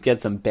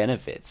 Get some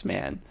benefits,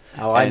 man.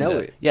 Oh, I know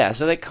it. Yeah,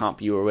 so they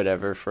comp you or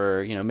whatever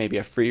for, maybe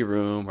a free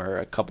room or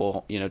a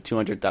couple,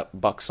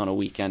 $200 on a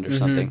weekend or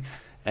something.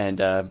 And,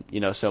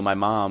 so my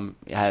mom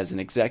has an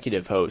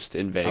executive host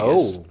in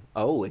Vegas.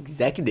 Oh,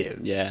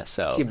 executive. Yeah,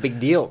 so It's a big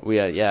deal.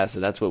 so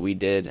that's what we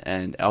did,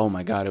 and oh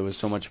my god, it was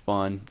so much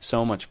fun.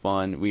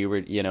 We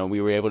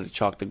were able to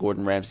chalk the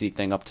Gordon Ramsay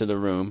thing up to the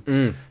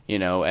room,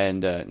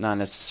 and not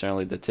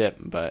necessarily the tip,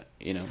 but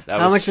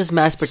How much was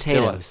mashed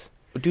potatoes?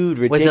 Dude,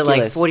 ridiculous. Was it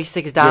like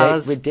 $46?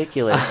 Yeah,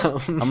 ridiculous.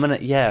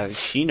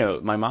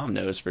 My mom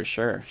knows for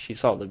sure. She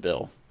saw the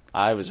bill.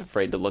 I was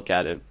afraid to look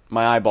at it.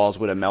 My eyeballs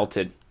would have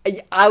melted.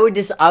 I would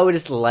just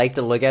like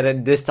to look at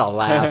it just to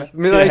laugh.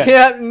 Be like,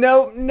 yeah,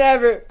 nope,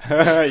 never.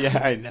 Yeah,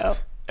 I know.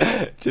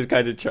 Just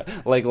kind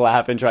of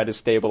laugh and try to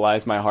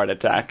stabilize my heart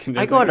attack.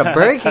 I go into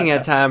Burger King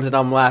at times and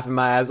I'm laughing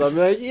my ass off. I'm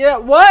like, yeah,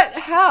 what?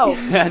 How?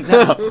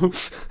 No.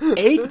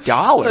 $8?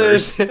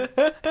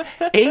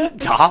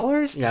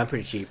 $8? Yeah, I'm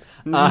pretty cheap.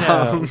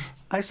 No.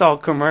 I saw a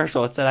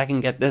commercial that said I can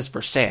get this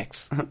for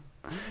 $6.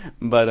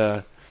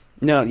 But,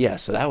 no, yeah,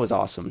 so that was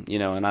awesome,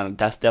 and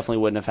that definitely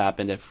wouldn't have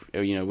happened if,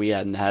 we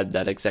hadn't had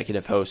that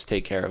executive host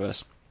take care of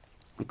us.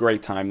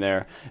 Great time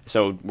there.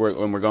 So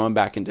when we're going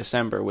back in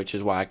December, which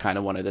is why I kind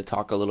of wanted to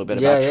talk a little bit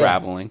about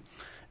traveling.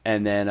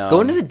 And then...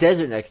 go into the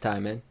desert next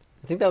time, man.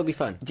 I think that would be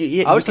fun.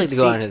 Yeah, I would like to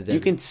go into the desert. You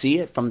can see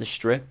it from the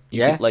strip.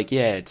 Yeah?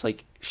 It's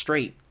like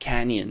straight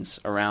canyons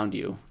around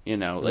you,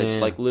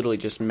 It's like literally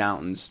just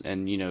mountains,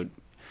 and, you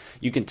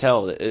can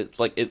tell it's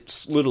like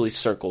it literally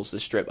circles the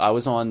strip. I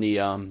was on the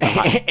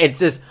it's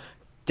just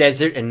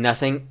desert and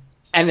nothing,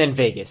 and then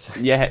Vegas.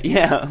 Yeah,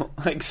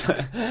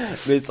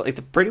 it's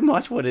like pretty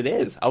much what it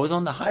is. I was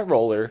on the high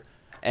roller,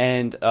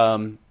 and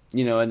and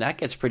that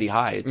gets pretty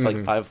high. It's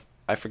like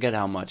I forget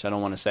how much. I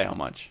don't want to say how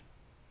much.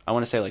 I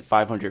want to say like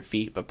 500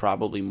 feet, but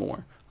probably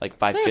more, like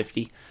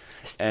 550.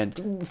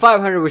 And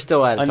 500, we're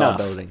still at a tall enough,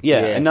 building.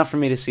 yeah, enough for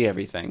me to see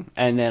everything.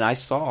 And then I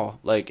saw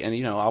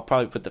I'll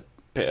probably put the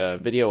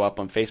video up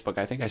on Facebook.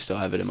 I think I still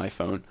have it in my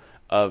phone.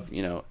 of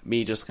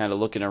me just kind of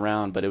looking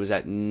around, but it was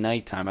at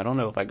nighttime. I don't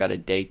know if I got a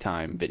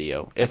daytime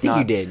video. If I think not,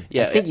 you did.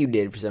 Yeah, I think you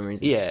did for some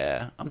reason.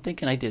 Yeah, I'm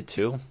thinking I did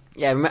too.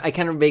 Yeah, I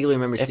kind of vaguely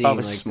remember If seeing. I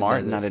was like,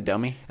 smart, the- not a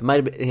dummy, It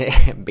might have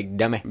been big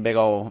dummy. big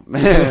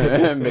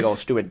old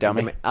stupid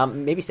dummy.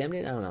 Maybe Sam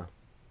did. I don't know.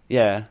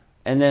 Yeah,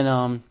 and then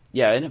and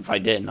if I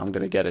didn't, I'm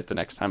gonna get it the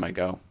next time I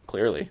go.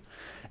 Clearly,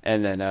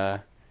 and then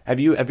have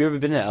you ever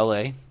been to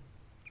L.A.?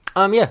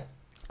 Yeah,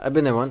 I've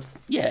been there once.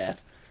 Yeah,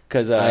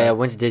 because I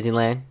went to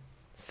Disneyland,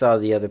 saw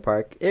the other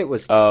park. It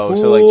was so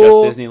cool. like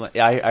just Disneyland.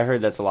 Yeah, I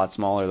heard that's a lot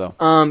smaller though.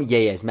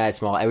 Yeah, it's mad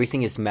small.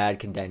 Everything is mad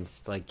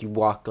condensed. Like you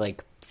walk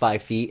like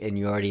 5 feet and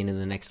you're already into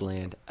the next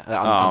land.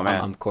 I'm,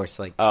 man. I'm of course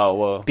like Oh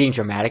well. being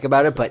dramatic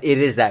about it, but it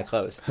is that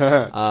close.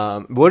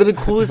 One of the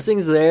coolest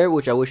things there,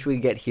 which I wish we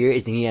could get here,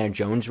 is the Indiana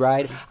Jones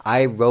ride.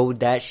 I rode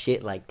that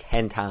shit like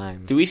 10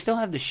 times. Do we still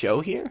have the show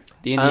here?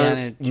 The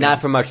Indiana Jones?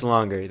 Not for much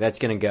longer. That's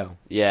gonna go.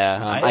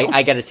 Yeah,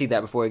 I got to see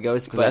that before it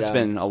goes. But that's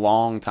been a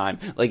long time.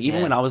 Like even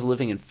yeah. when I was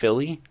living in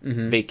Philly,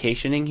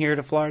 vacationing here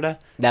to Florida,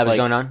 That was like,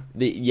 going on?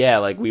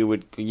 Like we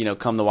would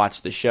come to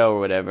watch the show or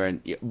whatever.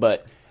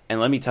 And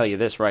let me tell you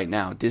this right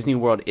now, Disney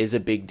World is a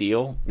big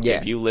deal. Yeah.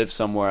 If you live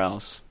somewhere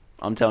else,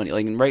 I'm telling you.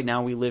 Like right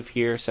now we live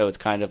here, so it's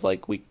kind of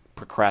like we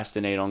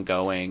procrastinate on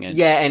going. And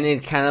yeah, and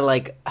it's kind of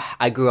like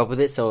I grew up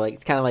with it, so like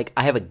it's kind of like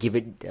I have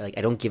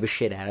I don't give a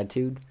shit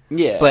attitude.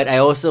 Yeah. But I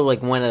also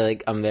like when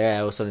I'm there, I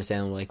also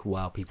understand like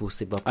wow, people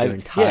save up their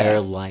entire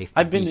life.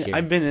 I've to be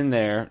here. been in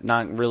there,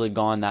 not really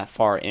gone that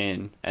far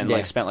in, and Yeah.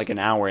 like spent like an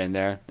hour in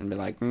there, and been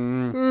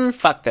like,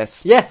 fuck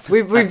this. Yeah,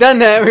 we've done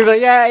that. We're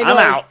like, yeah, I'm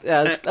out.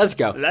 Let's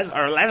go. Let's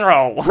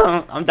roll.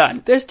 I'm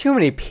done. There's too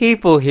many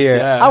people here.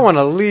 Yeah. I want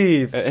to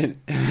leave.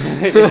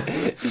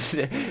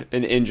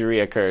 An injury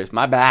occurs.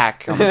 My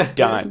back. I'm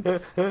done.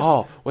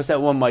 Oh, what's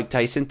that one Mike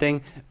Tyson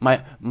thing?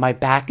 My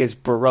back is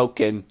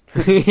broken.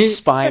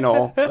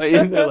 Spinal.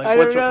 And they're like, I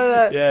 "What's don't know wrong?"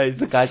 that. Yeah,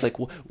 the guy's like,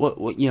 what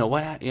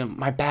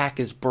my back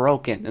is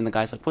broken, and the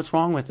guy's like, what's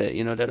wrong with it?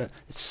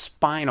 It's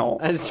spinal.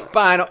 A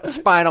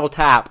spinal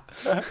tap.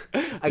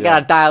 I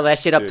gotta dial that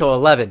shit up to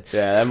 11.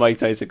 Yeah, that Mike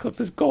Tyson clip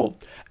is gold.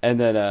 And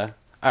then, all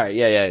right,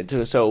 yeah.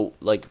 So,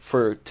 like,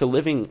 to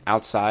living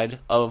outside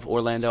of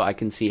Orlando, I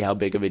can see how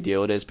big of a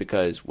deal it is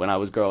because when I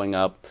was growing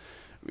up,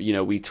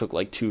 we took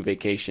like 2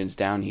 vacations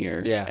down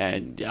here. Yeah.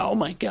 And oh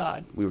my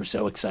God, we were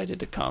so excited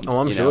to come. Oh,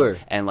 I'm sure.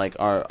 And like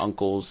our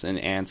uncles and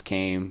aunts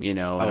came, and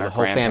our the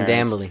whole fam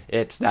grandparents. damily.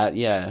 It's that,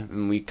 yeah.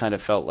 And we kind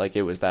of felt like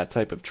it was that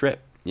type of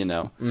trip.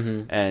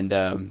 Mm-hmm. And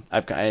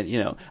I've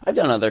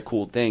done other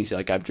cool things.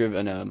 Like I've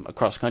driven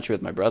across country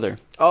with my brother.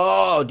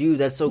 Oh, dude,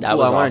 that's so That cool.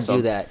 was I want to awesome.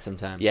 do that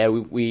sometime. Yeah,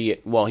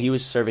 he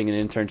was serving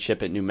an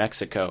internship at New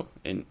Mexico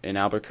in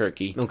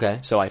Albuquerque. Okay.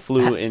 So I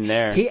flew in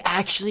there. He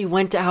actually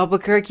went to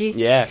Albuquerque?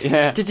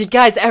 Yeah. Did you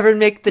guys ever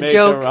make the Make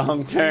joke? the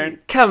wrong turn.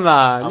 Come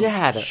on. I'm you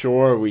had it.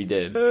 sure we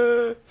did.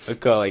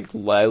 Like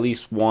at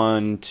least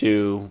 1,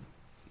 2,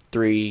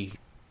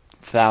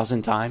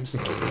 3,000 times.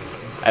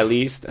 At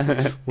least.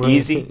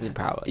 Easy.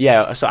 Probably.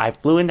 Yeah, so I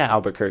flew into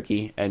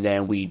Albuquerque, and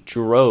then we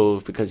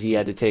drove because he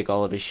had to take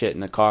all of his shit in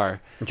the car.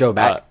 Drove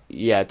back?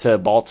 To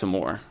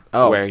Baltimore,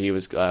 Oh. where he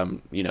was,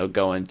 going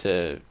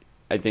to,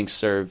 I think,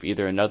 serve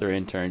either another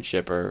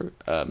internship or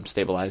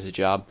stabilize a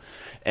job.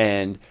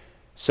 And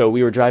so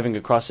we were driving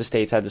across the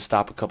states, had to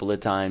stop a couple of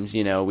times.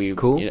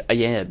 Cool.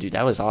 Yeah, dude,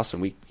 that was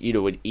awesome. We,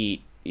 would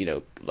eat,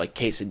 like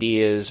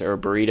quesadillas or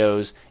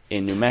burritos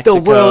in New Mexico.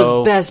 The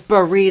world's best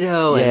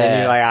burrito. Yeah. And then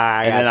you're like,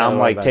 and then I'm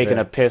like taking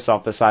a piss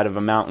off the side of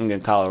a mountain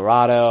in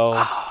Colorado.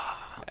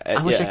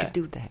 I wish I could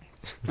do that.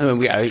 I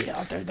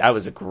mean, that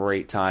was a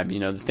great time.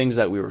 The things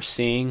that we were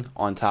seeing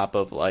on top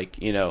of like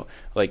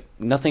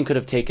nothing could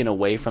have taken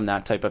away from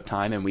that type of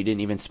time, and we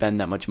didn't even spend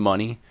that much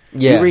money.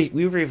 Yeah. We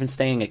were even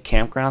staying at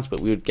campgrounds, but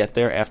we would get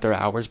there after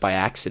hours by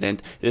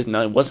accident. It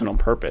wasn't on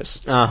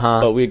purpose. Uh-huh.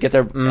 But we'd get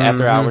there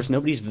after hours.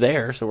 Nobody's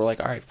there, so we're like,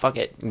 all right, fuck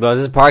it. Well,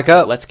 just park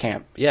up. Let's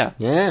camp. Yeah.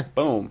 Yeah.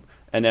 Boom.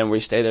 And then we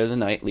stay there the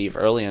night, leave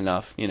early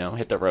enough,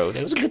 hit the road.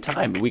 It was a good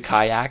time. We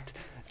kayaked.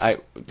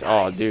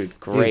 Oh, dude,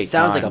 great! Dude,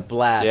 sounds time. like a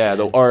blast. Yeah,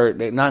 man. or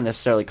not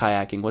necessarily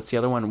kayaking. What's the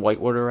other one?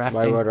 Whitewater rafting.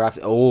 Whitewater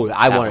rafting. Oh,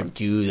 I That want one. to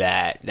do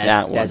that.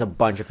 That That's one. a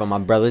bunch of fun. My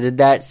brother did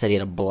that. Said he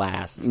had a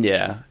blast.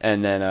 Yeah,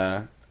 and then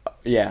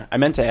I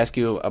meant to ask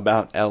you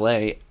about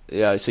L.A.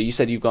 So you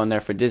said you've gone there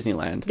for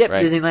Disneyland, Yep,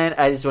 right? Disneyland.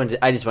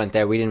 I just went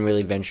there. We didn't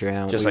really venture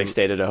out. Just we, like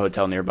stayed at a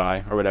hotel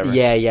nearby or whatever.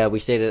 Yeah. We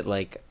stayed at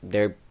like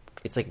their.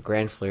 It's like a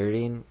Grand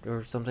Floridian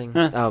or something.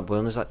 Huh. Oh,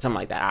 Wellness, something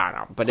like that. I don't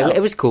know, but Oh. it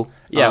was cool.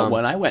 Yeah,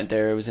 when I went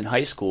there, it was in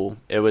high school.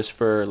 It was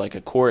for like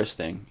a chorus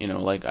thing,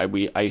 like I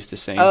used to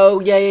sing. Oh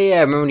yeah. I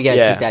remember when you guys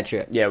Yeah. took that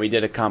trip. Yeah, we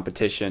did a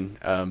competition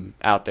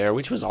out there,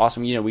 which was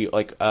awesome. We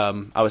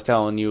I was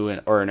telling you, in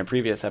a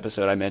previous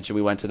episode, I mentioned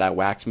we went to that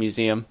wax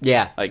museum.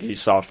 Yeah. Like you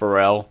saw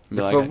Pharrell. Be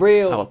like,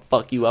 Pharrell. I will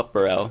fuck you up,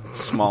 Pharrell.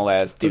 Small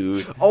ass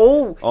dude.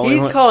 Oh, Only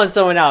he's one- calling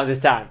someone out this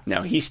time.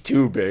 No, he's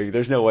too big.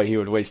 There's no way he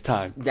would waste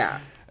time. Yeah.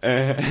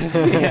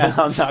 Yeah,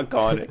 I'm not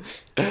calling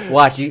it.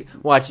 Watch you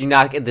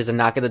knock. There's a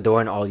knock at the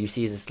door, and all you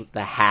see is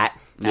the hat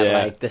at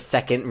Yeah. like the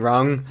second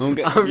rung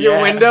Okay. of your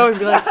Yeah. window and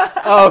be like,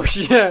 "Oh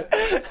shit,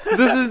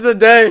 this is the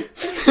day."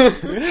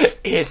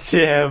 It's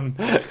him.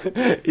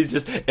 He's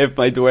just, if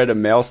my door had a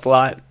mail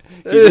slot,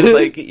 he just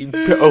like, he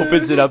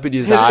opens it up in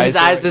his eyes. His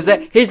eyes is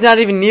that he's not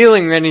even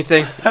kneeling or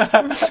anything.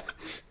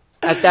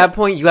 At that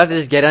point, you have to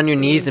just get on your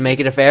knees to make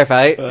it a fair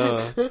fight.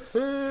 You're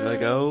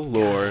like, oh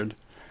Lord.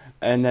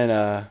 And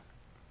then,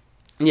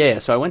 yeah,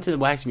 so I went to the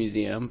wax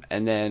museum,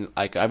 and then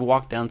like I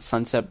walked down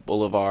Sunset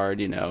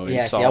Boulevard, and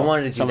Yeah, saw see, I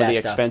wanted to do some that of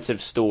the stuff.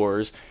 expensive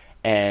stores,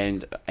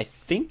 and I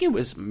think it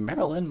was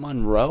Marilyn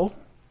Monroe.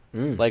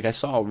 Like I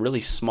saw a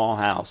really small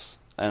house,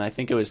 and I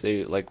think it was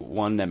the like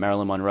one that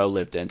Marilyn Monroe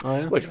lived in, Oh,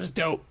 yeah? which was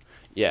dope.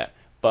 Yeah,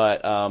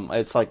 but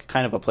it's like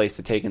kind of a place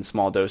to take in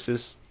small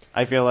doses.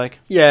 I feel like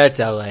Yeah, it's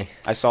LA.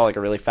 I saw like a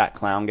really fat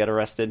clown get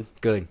arrested.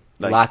 Good.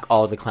 Like- Lock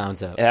all the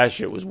clowns up. That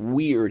shit was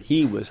weird.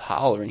 He was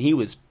hollering. He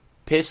was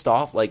pissed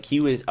off. Like he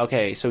was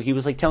so he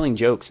was like telling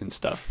jokes and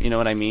stuff. You know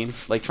what I mean?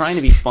 Like trying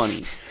to be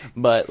funny,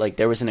 but like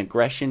there was an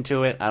aggression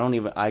to it.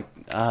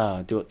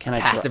 Do it. Can I?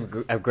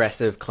 Passive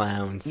aggressive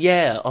clowns.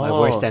 Yeah. Oh, My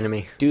worst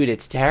enemy. dude.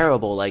 It's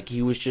terrible. Like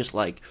he was just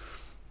like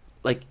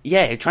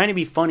yeah, trying to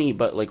be funny,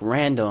 but like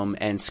random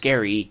and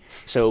scary.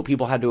 So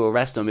people had to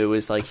arrest him. It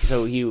was like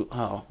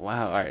oh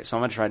wow. All right. So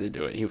I'm gonna try to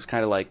do it. He was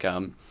kind of like.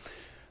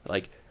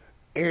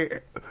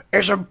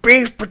 Is a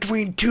beef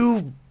between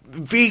two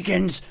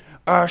vegans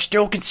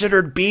still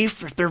considered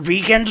beef if they're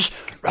vegans?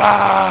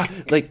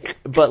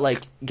 But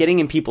like getting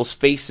in people's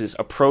faces,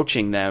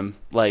 approaching them,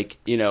 like,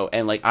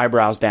 and like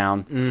eyebrows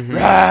down.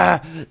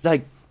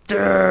 Like,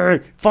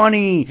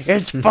 funny,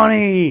 it's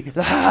funny.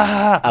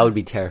 I would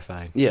be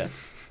terrified. Yeah.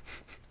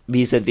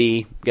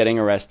 Vis-a-vis getting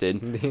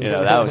arrested.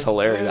 That was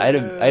hilarious.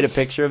 I had a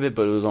picture of it,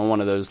 but it was on one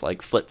of those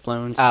like flip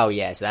phones. Oh,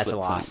 yeah, so that's Flip a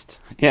lost.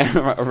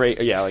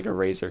 Yeah, like a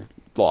razor.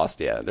 Lost,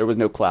 yeah. There was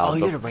no cloud. Oh,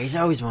 you had a razor?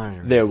 I always wanted a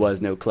razor. There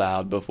was no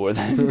cloud before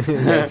then.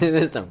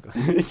 This don't go.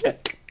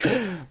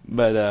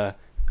 But,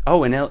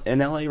 in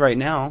LA right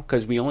now,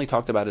 because we only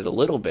talked about it a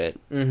little bit,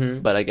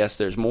 but I guess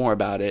there's more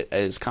about it,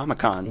 is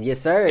Comic-Con.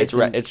 Yes, sir.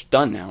 It's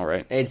done now,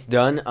 right? It's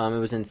done. It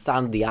was in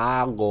San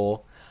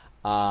Diego.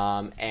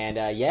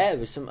 Yeah, it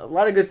was a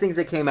lot of good things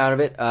that came out of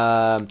it.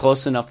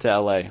 Close enough to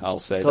LA, I'll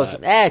say Close.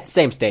 that. It's the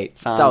same state.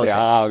 San It's all the same.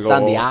 Diego.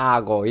 San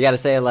Diego. You gotta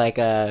say it like,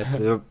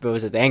 what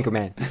was it, the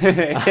Anchorman.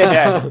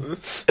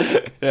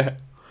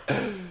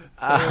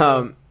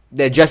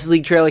 The Justice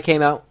League trailer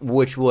came out,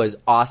 which was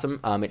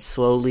awesome. It's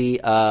slowly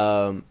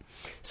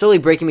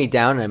breaking me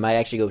down, and I might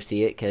actually go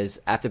see it, because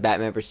after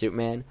Batman vs.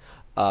 Superman,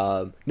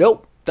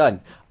 nope,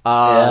 done.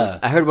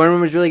 I heard Wonder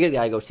Woman was really good.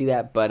 Gotta go see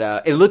that.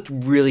 But it looked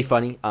really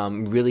funny,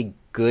 really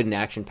good and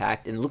action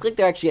packed, and it looked like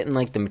they're actually getting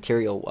like the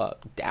material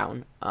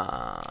down.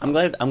 I'm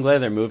glad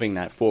they're moving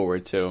that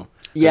forward too.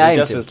 Yeah, I am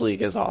Justice too.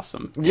 League is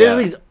awesome. Justice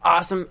League's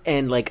awesome,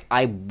 and like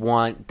I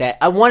want that.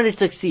 I want it to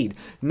succeed.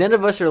 None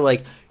of us are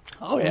like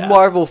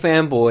Marvel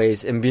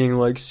fanboys and being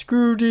like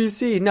screw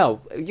DC. No,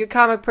 you're a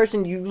comic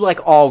person. You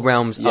like all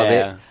realms of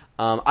it.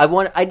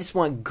 I just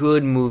want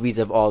good movies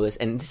of all this,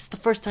 and this is the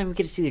first time we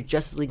get to see the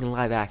Justice League in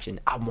live action.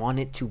 I want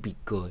it to be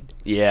good.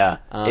 Yeah,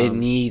 it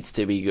needs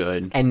to be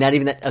good. And not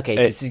even that. Okay,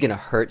 this is gonna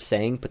hurt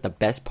saying, but the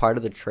best part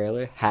of the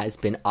trailer has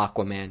been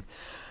Aquaman.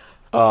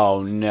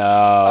 Oh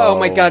no! Oh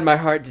my god, my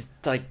heart just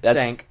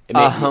sank.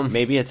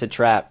 Maybe it's a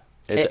trap.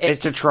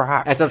 It's a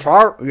trap. It's a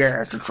trap.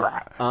 Yeah, it's a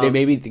trap.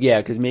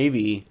 Because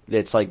maybe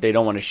it's like they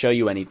don't want to show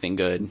you anything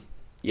good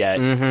yet.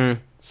 Mm-hmm.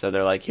 So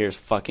they're like, "Here's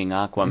fucking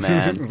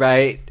Aquaman."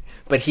 Right.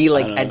 But he,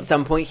 at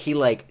some point, he,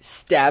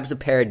 stabs a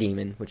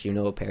parademon, which you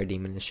know a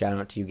parademon is. Shout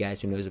out to you guys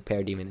who knows what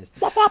parademon is.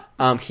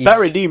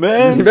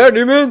 Parademons!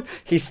 Parademon!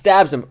 He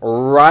stabs him,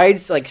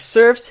 rides,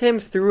 surfs him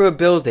through a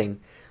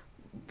building,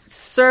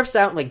 surfs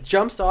out,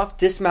 jumps off,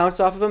 dismounts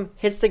off of him,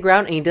 hits the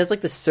ground, and he does,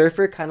 the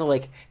surfer kind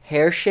of,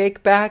 hair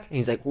shake back, and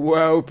he's like,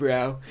 whoa,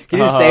 bro. He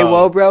didn't say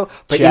whoa, bro,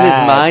 but in his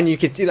mind, you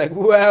can see,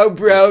 whoa,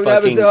 bro,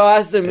 that was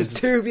awesome. It's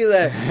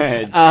tubular.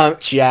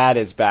 Chad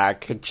is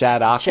back.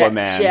 Chad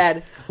Aquaman.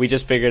 Chad. We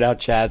just figured out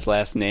Chad's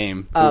last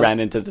name. We ran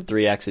into the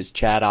 3 X's.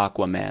 Chad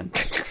Aquaman.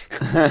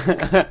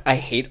 I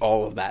hate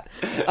all of that.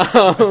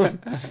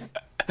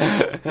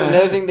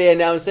 Another thing they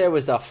announced there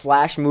was a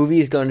Flash movie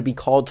is going to be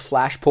called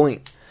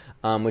Flashpoint,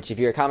 which if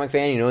you're a comic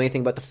fan, you know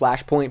anything about the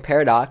Flashpoint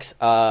paradox.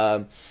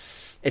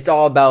 It's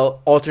all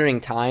about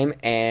altering time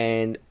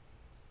and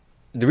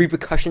the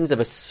repercussions of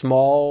a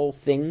small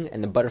thing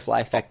and the butterfly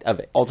effect of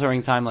it.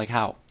 Altering time, like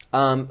how?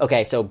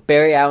 Okay, so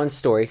Barry Allen's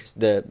story,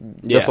 the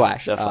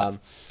Flash. The Flash.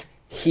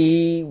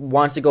 He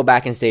wants to go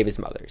back and save his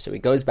mother. So he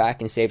goes back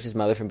and saves his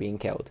mother from being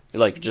killed.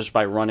 Just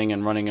by running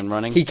and running and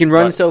running? He can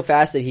run so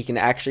fast that he can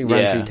actually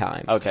run through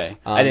time. Okay.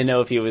 I didn't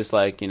know if he was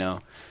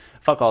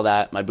fuck all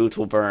that. My boots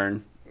will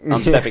burn.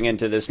 I'm stepping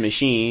into this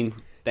machine.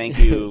 Thank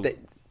you.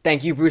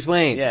 Thank you, Bruce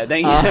Wayne. Yeah,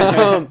 thank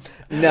you.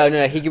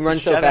 No, he can run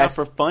so Shout fast.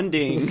 out for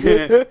funding.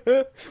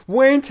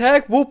 Wayne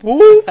Tech, whoop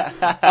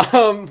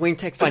whoop. Wayne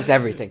Tech funds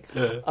everything.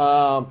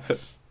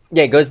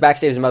 Yeah, goes back,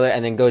 saves his mother,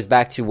 and then goes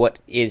back to what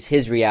is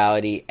his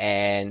reality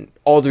and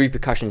all the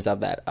repercussions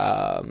of that.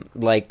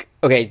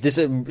 Okay, this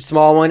is a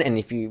small one, and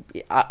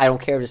I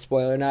don't care if it's a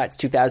spoiler or not. It's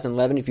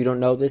 2011. If you don't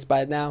know this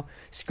by now,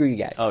 screw you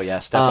guys. Oh yeah,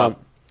 step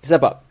up.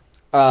 Step up.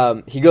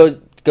 He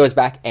goes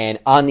back, and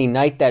on the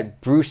night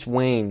that Bruce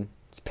Wayne's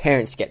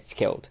parents gets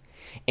killed,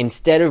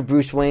 instead of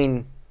Bruce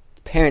Wayne's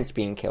parents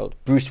being killed,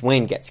 Bruce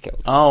Wayne gets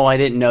killed. Oh, I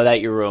didn't know that.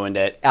 You ruined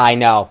it. I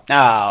know.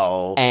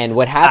 Oh. And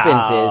what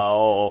happens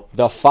is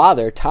the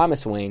father,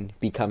 Thomas Wayne,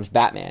 becomes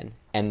Batman,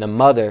 and the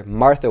mother,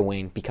 Martha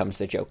Wayne, becomes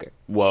the Joker.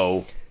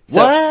 Whoa.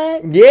 So,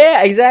 what?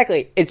 Yeah,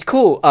 exactly. It's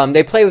cool.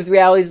 They play with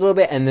realities a little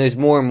bit, and there's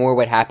more and more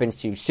what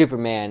happens to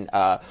Superman,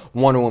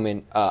 Wonder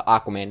Woman,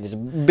 Aquaman. There's a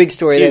big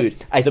story Dude,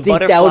 there. I think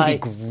that would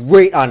be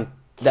great on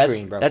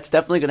screen, bro. That's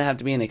definitely going to have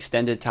to be an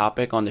extended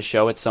topic on the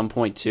show at some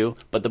point, too.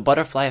 But the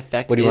butterfly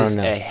effect What do you is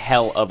wanna know? a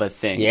hell of a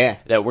thing. Yeah.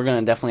 That we're going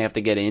to definitely have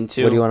to get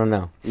into. What do you want to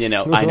know? You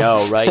know, I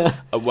know, right?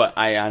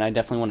 I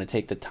definitely want to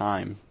take the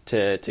time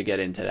to get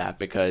into that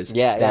because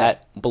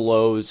that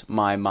blows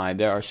my mind.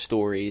 There are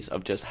stories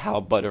of just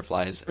how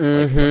butterflies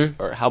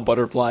or how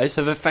butterflies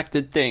have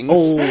affected things.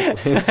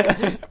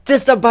 Oh,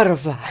 just a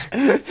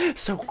butterfly.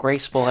 So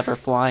graceful, ever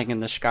flying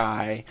in the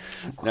sky.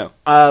 No.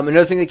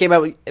 Another thing that came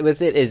out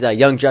with it is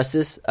Young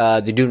Justice.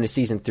 They're doing a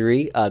season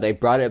 3. They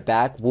brought it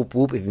back. Whoop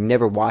whoop! If you've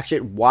never watched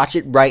it, watch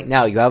it right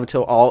now. You have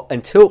until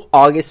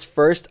August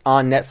 1st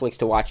on Netflix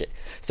to watch it.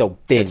 So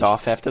binge. It's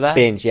off after that?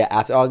 Binge, yeah.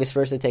 After August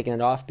 1st, they're taking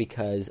it off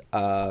because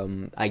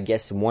I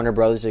guess Warner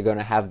Brothers are going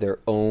to have their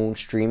own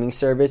streaming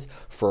service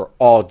for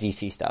all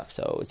DC stuff.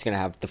 So it's going to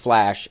have The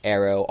Flash,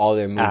 Arrow, all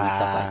their movies,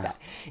 stuff like that.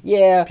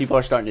 Yeah. People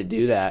are starting to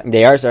do that.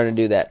 They are starting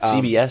to do that.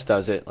 CBS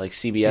does it, like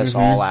CBS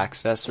All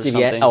Access or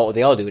something. Oh,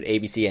 they all do it.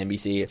 ABC,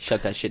 NBC.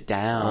 Shut that shit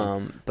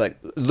down. But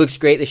it looks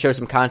great. They show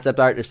some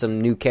concept art. There's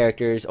some new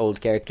characters, old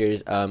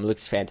characters.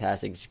 Looks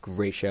fantastic. It's a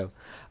great show.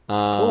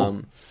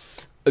 Cool.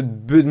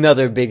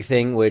 Another big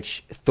thing,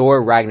 which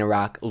Thor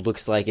Ragnarok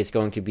looks like it's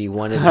going to be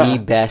one of the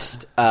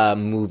best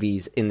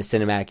movies in the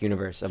cinematic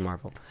universe of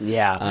Marvel.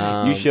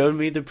 Yeah. You showed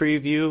me the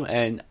preview,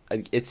 and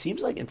it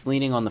seems like it's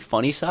leaning on the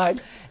funny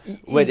side.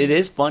 But it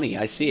is funny.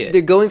 I see it.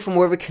 They're going for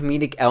more of a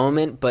comedic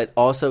element, but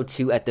also,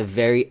 too, at the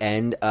very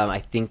end, I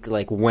think,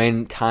 like,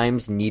 when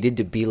times needed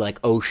to be like,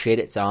 oh, shit,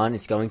 it's on,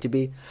 it's going to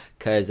be.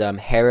 Because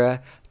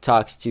Hera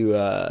talks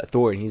to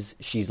Thor, and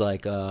she's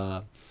like...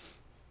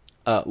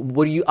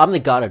 what are you? I'm the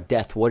god of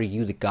death. What are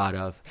you the god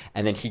of?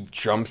 And then he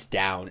jumps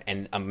down,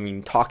 and I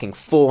mean, talking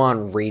full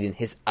on Raiden.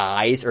 His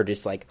eyes are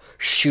just like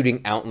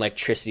shooting out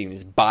electricity, and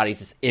his body's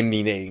just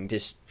emanating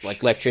just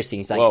like electricity.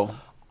 He's like, whoa.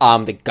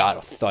 I'm the god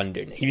of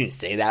thunder. He didn't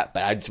say that,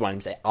 but I just wanted him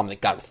to say, I'm the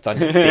god of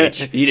thunder,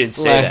 bitch. He didn't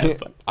say that,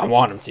 but I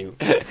want him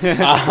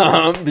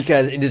to.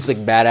 Because it is like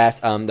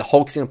badass. The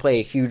Hulk's going to play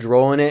a huge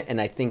role in it,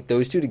 and I think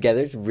those two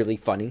together is really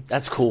funny.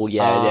 That's cool,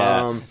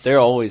 yeah. They're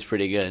always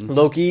pretty good.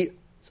 Loki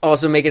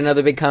also making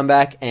another big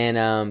comeback,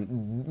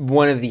 and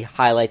one of the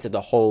highlights of the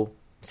whole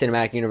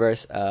cinematic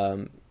universe.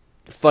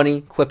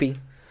 Funny, quippy,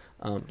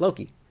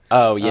 Loki.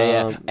 Oh,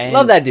 yeah. And,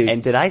 love that dude.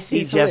 And did I see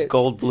He's Jeff hilarious.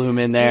 Goldblum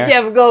in there?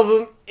 Jeff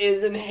Goldblum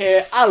is in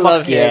here. I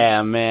love him.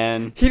 Yeah,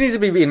 man. He needs to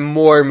be in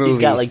more movies.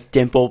 He's got like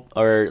dimple,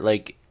 or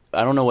like,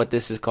 I don't know what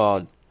this is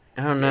called.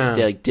 I don't know.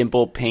 Like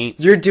dimple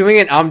paint. You're doing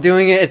it. I'm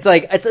doing it. It's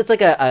like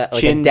like a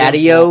Chin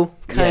Daddy-O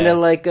kind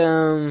of dimple. like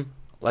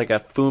Like a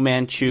Fu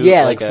Manchu.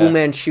 Yeah, like Fu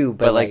Manchu,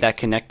 but like that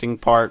connecting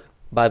part.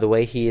 By the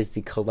way, he is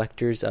the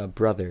Collector's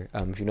brother.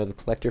 If you know the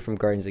Collector from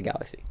Guardians of the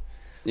Galaxy.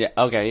 Yeah.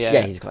 Okay. Yeah.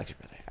 Yeah, he's a Collector's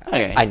brother.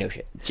 Okay. I know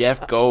shit.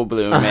 Jeff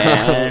Goldblum,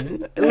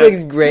 man. It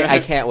looks great. I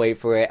can't wait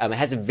for it. It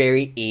has a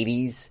very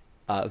 80s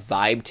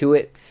vibe to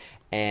it,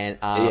 and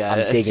I'm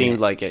digging it seemed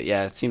it. like it.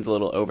 Yeah, it seemed a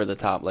little over the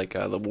top, like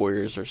the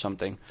Warriors or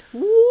something.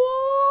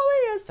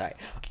 Whoa, yeah, sorry.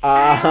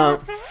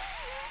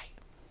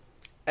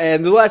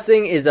 And the last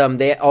thing is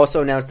they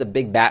also announced a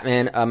big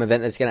Batman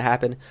event that's going to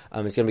happen.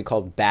 It's going to be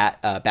called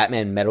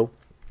Batman Metal.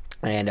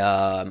 And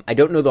I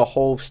don't know the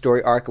whole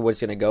story arc of what's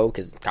going to go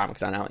because the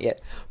comic's not out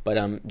yet.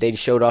 But they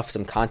showed off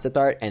some concept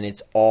art, and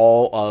it's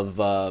all of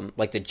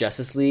like the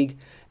Justice League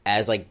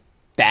as like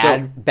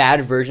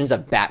bad versions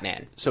of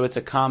Batman. So it's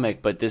a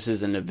comic, but this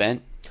is an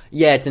event?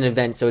 Yeah, it's an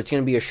event. So it's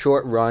going to be a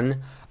short run,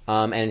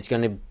 and it's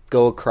going to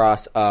go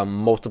across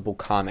multiple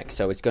comics.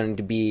 So it's going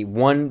to be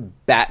one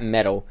Bat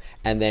Metal,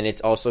 and then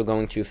it's also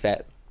going to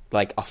affect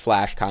like a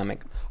Flash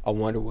comic, a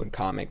Wonder Woman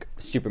comic,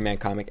 a Superman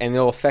comic, and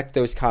they'll affect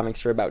those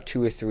comics for about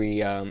 2 or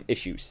 3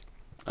 issues.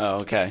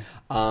 Oh, okay.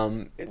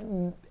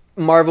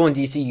 Marvel and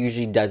DC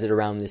usually does it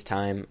around this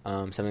time,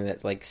 something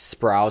that like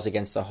sprawls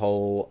against the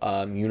whole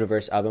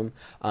universe of them.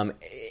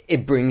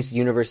 It brings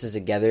universes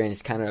together, and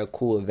it's kind of a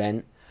cool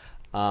event.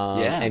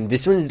 And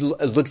this one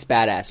looks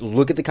badass.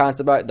 Look at the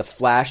concept art. The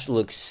Flash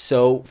looks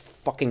so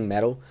fucking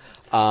metal.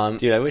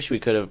 Dude, I wish we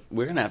could have.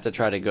 We're gonna have to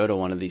try to go to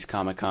one of these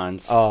Comic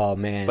Cons. Oh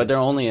man! But they're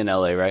only in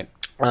LA, right?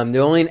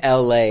 They're only in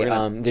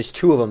LA. There's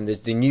 2 of them.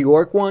 There's the New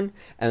York one,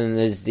 and then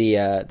there's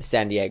the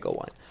San Diego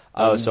one.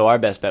 So our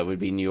best bet would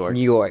be New York.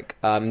 New York.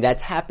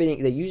 That's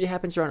happening. That usually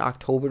happens around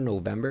October,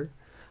 November.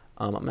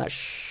 I'm not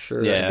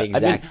sure Yeah, the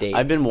exact dates.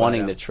 I've been but,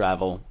 wanting to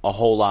travel a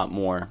whole lot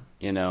more,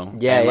 you know.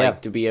 Yeah, and, yeah.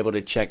 like, to be able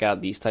to check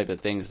out these type of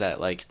things that,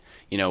 like,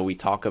 you know, we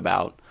talk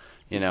about,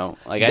 you know.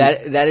 Like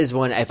that is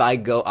one, if I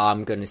go,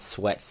 I'm going to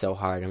sweat so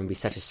hard. I'm going to be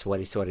such a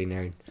sweaty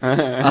nerd.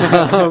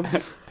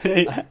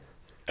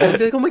 I'd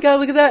be like, oh my god,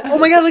 look at that! Oh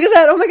my god, look at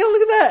that! Oh my god,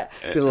 look at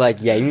that! They're like,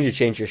 yeah, you need to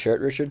change your shirt,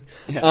 Richard.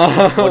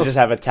 we'll just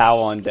have a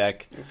towel on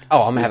deck.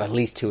 Oh, I'm gonna have at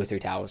least 2 or 3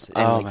 towels and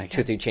Oh like my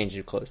 2 or 3 changes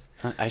of clothes.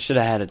 I should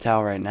have had a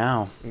towel right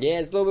now. Yeah,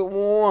 it's a little bit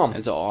warm.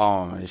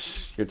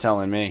 You're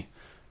telling me.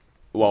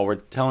 Well, we're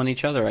telling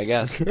each other, I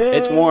guess.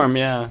 It's warm,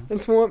 yeah.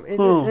 It's warm.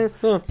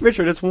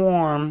 Richard, it's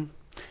warm.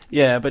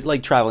 Yeah, but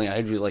like traveling,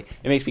 I do like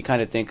it makes me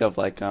kind of think of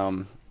like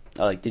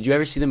did you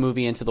ever see the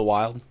movie Into the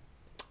Wild?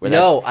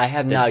 No, I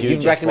have the not. dude You've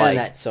just, recommended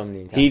like, that so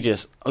many times. He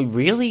just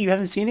really, you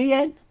haven't seen it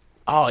yet?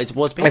 Oh, it's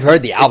based I've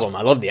heard the album.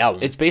 I love the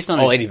album. It's based on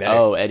Eddie Vedder.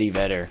 Oh, Eddie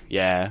Vedder.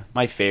 Yeah,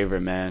 my favorite,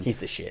 man. He's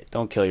the shit.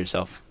 Don't kill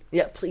yourself.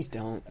 Yeah, please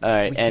don't. All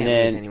right, we and can't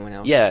then lose anyone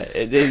else. yeah,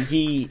 then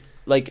he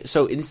like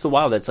so Into the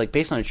Wild. That's like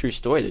based on a true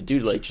story. The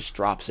dude like just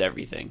drops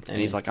everything,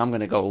 and he's like, I'm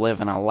gonna go live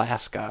in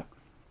Alaska,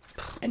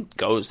 and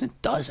goes and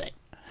does it.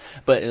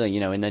 But you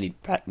know, and then he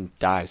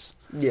dies.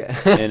 Yeah.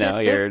 You know,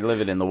 you're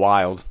living in the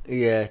wild,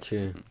 Yeah,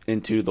 true.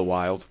 into the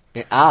wild.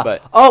 Yeah,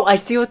 But I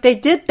see what they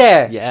did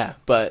there. yeah,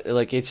 but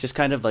like it's just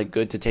kind of like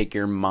good to take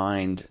your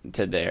mind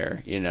to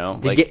there, you know,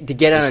 To like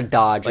get on a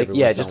Dodge. like every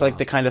yeah, once in just a like while.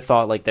 the kind of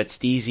thought like that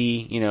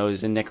Steezy, you know,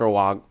 is in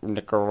Nicaragua.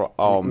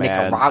 Oh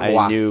man, Nicaragua.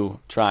 I knew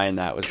trying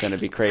that was going to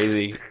be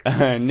crazy.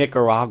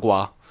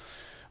 Nicaragua,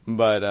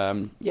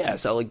 but yeah,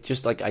 so like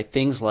just like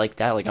things like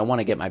that. Like I want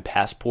to get my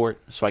passport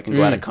so I can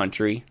go out of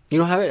country. You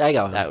don't have it? I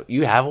got one.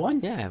 You have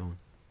one? Yeah, I have one.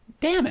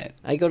 Damn it!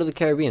 I go to the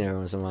Caribbean every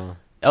once in a while.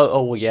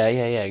 Oh well, yeah.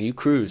 You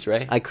cruise,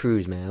 right? I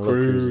cruise, man. I love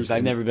cruises.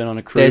 I've never been on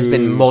a cruise. There's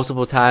been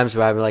multiple times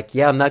where I've been like,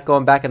 yeah, I'm not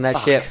going back on that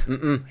ship.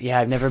 Mm-mm. Yeah,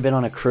 I've never been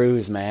on a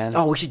cruise, man.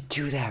 Oh, we should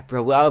do that,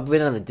 bro. Well, I've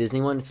been on the Disney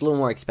one. It's a little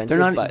more expensive,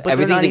 They're not- but they're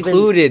everything's not even-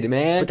 included,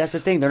 man. But that's the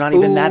thing; they're not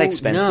even that Ooh,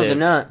 expensive. No, they're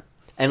not.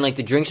 And like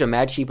the drinks are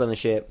mad cheap on the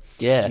ship.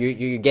 Yeah.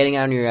 you're getting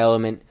out in your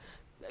element.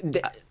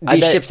 I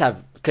These bet- ships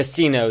have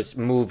casinos,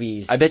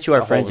 movies. I bet you our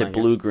the friends whole at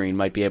nine Blue Green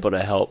might be able to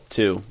help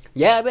too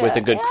Yeah, I bet, with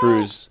a good yeah.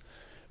 cruise.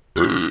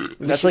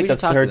 That's should- like we the should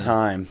talk to third them.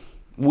 time.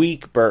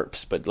 Weak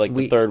burps, but like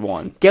the third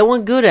one. Get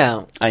one good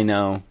out. I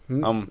know.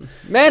 Man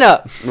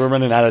up. We're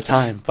running out of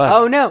time. But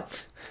Oh no.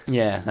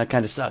 yeah, that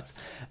kind of sucks.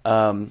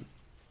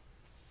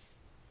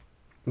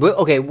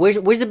 Okay,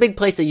 where's the big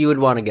place that you would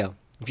want to go?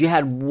 If you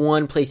had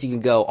one place you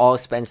could go, all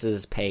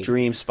expenses paid.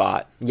 Dream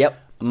spot. Yep.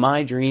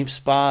 My dream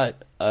spot.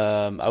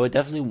 I would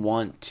definitely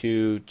want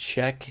to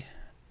check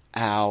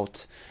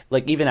out,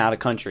 like even out of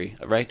country,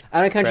 right?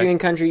 Out of country, Correct. in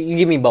country, you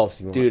give me both. If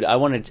you want. Dude, I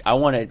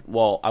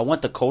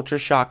want the culture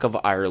shock of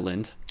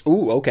Ireland.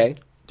 Ooh, okay.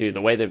 Dude,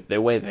 the way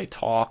they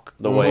talk,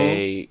 the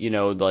way, you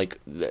know, like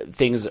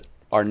things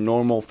are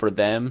normal for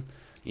them,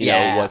 you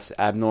Yeah. know, what's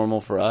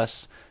abnormal for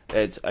us.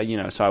 It's you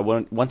know, so I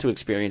want to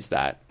experience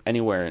that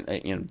anywhere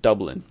in you know,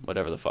 Dublin,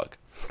 whatever the fuck.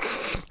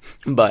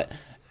 But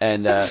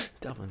and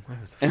Dublin.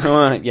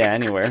 yeah,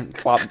 anywhere.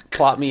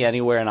 Plot me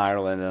anywhere in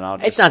Ireland, and I'll.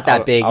 Just, It's not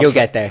that big. I'll You'll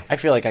try- get there. I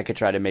feel like I could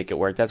try to make it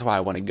work. That's why I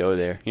want to go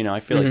there. You know,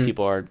 I feel like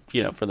people are,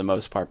 you know, for the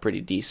most part,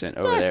 pretty decent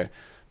over there.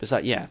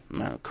 Besides, yeah,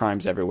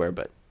 crime's everywhere,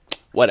 but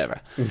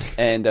whatever.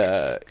 And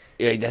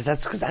yeah,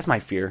 that's because that's my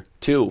fear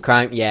too.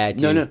 Crime, yeah.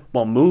 Dude. No.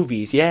 Well,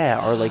 movies,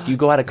 yeah, or like you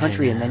go out of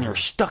country and then you're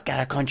stuck out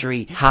of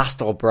country.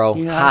 Hostile, bro.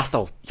 You know?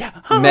 Hostile. Yeah,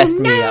 Messed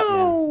me up,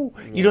 man.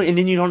 You don't, and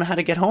then you don't know how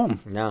to get home.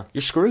 No.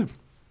 You're screwed.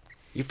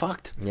 You're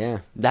fucked. Yeah.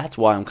 That's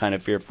why I'm kind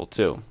of fearful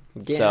too.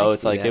 Yeah, so I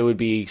it's see like that. it would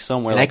be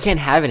somewhere. And I like, can't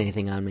have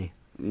anything on me.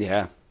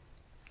 Yeah.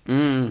 But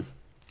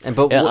Yeah,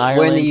 we're in the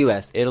Ireland,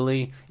 U.S.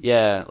 Italy.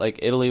 Yeah, like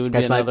Italy would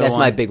That's be my another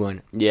one. big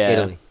one. Yeah.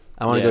 Italy.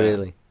 I want to go to Yeah.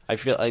 Italy. I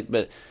feel like,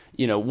 but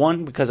you know,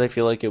 one, because I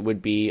feel like it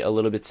would be a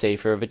little bit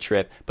safer of a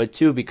trip, but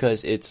two,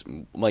 because it's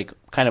like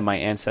kind of my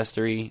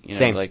ancestry, you know,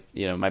 Same. like,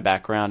 you know, my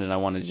background, and I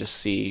want to just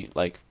see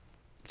like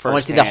I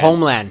want to see the firsthand.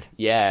 homeland.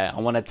 Yeah, I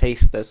want to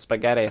taste the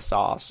spaghetti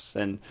sauce,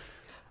 and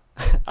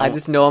I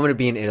just know I'm going to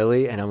be in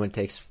Italy and I'm going to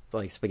take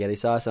like spaghetti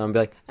sauce and I'm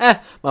going to be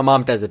like, my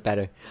mom does it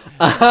better.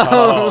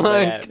 oh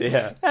Like, man,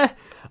 yeah,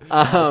 It's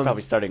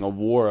probably starting a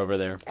war over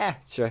there.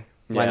 Sure.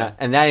 Why Yeah. not?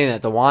 And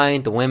that, the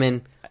wine, the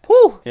women.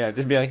 Whoo! Yeah,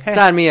 just be like, hey,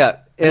 Sign me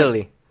up.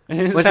 Italy.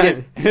 Once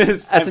again,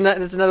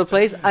 that's another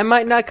place. I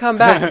might not come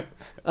back.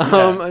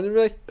 And be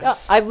like, yeah,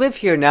 I live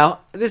here now.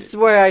 This is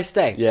where I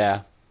stay.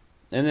 yeah.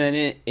 And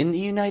then in the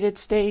United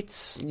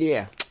States,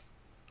 Yeah.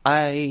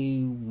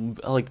 I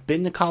like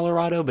been to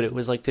Colorado, but it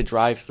was like to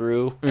drive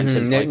through and to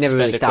Ne- like, never spend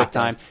really a quick stopped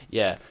time.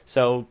 Yeah,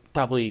 so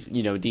probably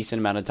a decent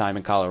amount of time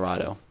in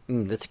Colorado.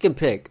 That's a good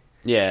pick.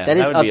 Yeah, That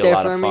is would up be a there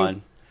lot for of me.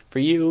 fun. For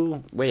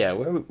you, well, yeah,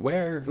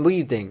 where What do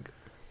you think?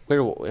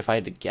 if I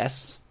had to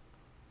guess,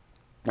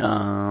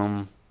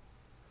 I'm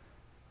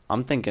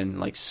thinking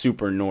like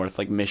super north,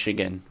 like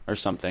Michigan or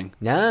something.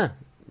 Nah.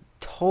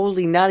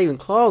 Totally not even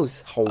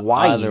close.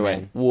 Hawaii, Either way,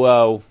 man.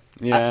 whoa,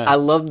 yeah, I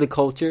love the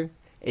culture.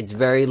 It's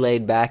very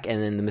laid back,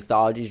 and then the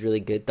mythology is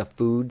really good. The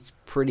food's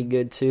pretty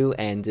good too,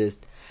 and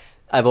just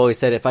I've always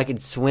said if I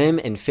could swim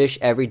and fish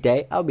every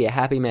day, I would be a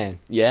happy man.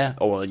 Yeah.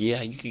 Oh, well,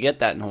 yeah, you could get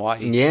that in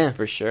Hawaii. Yeah.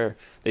 For sure.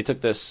 They took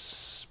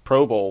this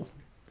Pro Bowl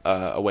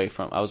away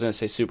from... I was going to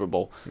say Super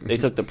Bowl. They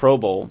took the Pro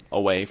Bowl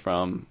away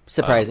from...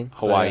 Surprising.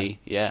 Hawaii.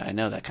 Yeah, I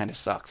know. That kind of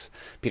sucks.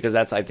 Because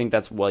I think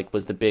that's like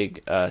was the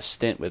big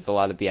stint with a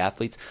lot of the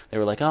athletes. They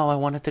were like, oh, I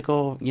wanted to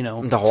go, To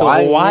to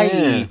Hawaii.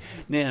 Hawaii.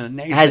 Yeah.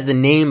 Now It has the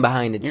name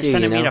behind it, you're too.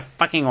 sending you know? me to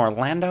fucking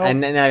Orlando?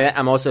 And then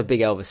I'm also a big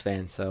Elvis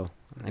fan, so...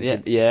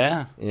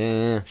 Yeah.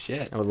 Yeah.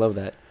 Shit. I would love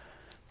that.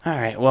 All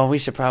right. Well, we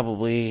should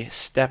probably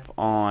step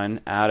on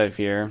out of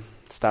here.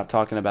 Stop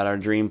talking about our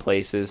dream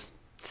places.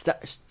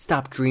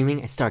 Stop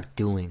dreaming and start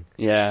doing.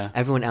 Yeah.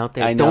 Everyone out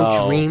there, I know.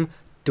 don't dream,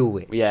 do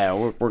it. Yeah,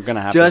 we're going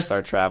to have to Just-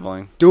 start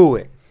traveling. Do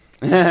it.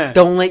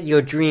 Don't let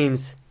your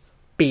dreams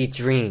be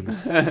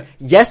dreams.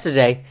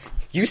 Yesterday,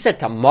 you said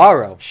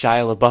tomorrow.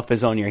 Shia LaBeouf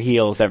is on your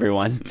heels,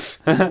 everyone.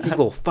 He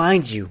will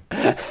find you.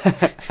 All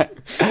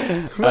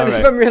Running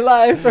right. from your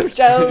life, from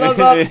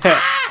Shia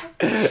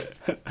LaBeouf.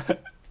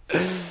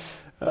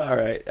 All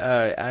right.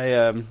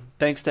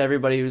 Thanks to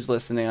everybody who's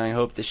listening. I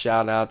hope the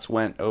shout-outs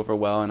went over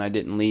well and I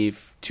didn't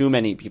leave too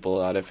many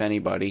people out, if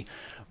anybody.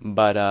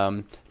 But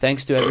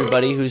thanks to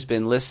everybody who's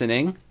been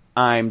listening.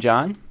 I'm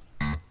John.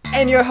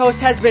 And your host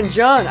has been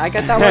John. I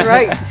got that one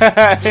right.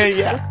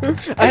 Yeah.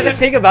 I had to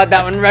think about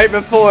that one right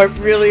before.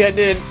 Really, I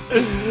did.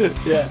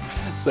 Yeah.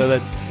 So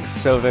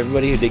if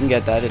everybody who didn't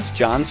get that, it's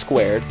John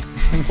squared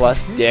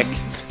plus Dick.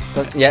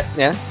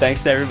 Yeah.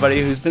 Thanks to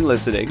everybody who's been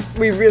listening.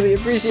 We really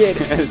appreciate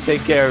it.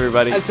 Take care,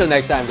 everybody. Until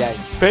next time, guys.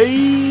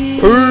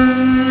 Peace.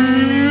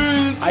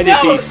 I did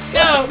peace.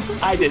 No.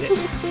 I did it.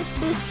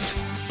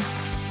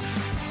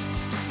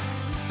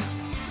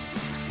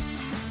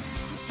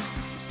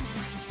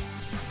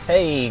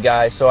 Hey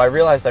guys, so I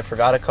realized I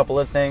forgot a couple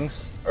of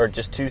things, or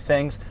just two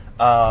things.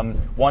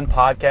 One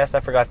podcast I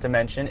forgot to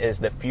mention is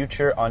The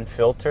Future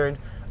Unfiltered,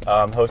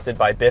 hosted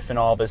by Biff and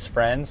all of his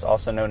friends,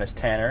 also known as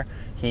Tanner.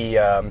 He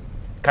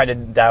kind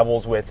of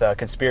dabbles with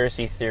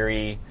conspiracy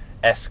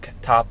theory-esque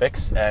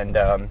topics, and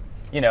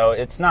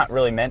it's not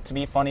really meant to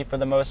be funny for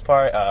the most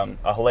part.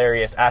 A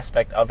hilarious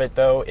aspect of it,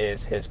 though,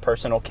 is his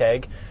personal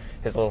keg,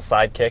 his little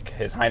sidekick,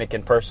 his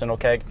Heineken personal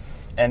keg.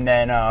 And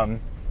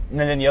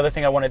then the other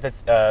thing I wanted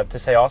to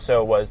say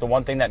also was the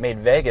one thing that made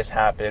Vegas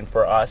happen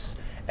for us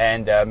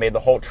and made the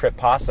whole trip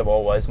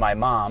possible was my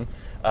mom.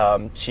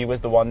 She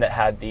was the one that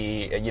had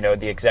the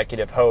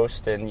executive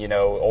host and,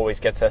 always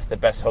gets us the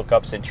best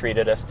hookups and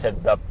treated us to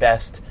the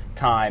best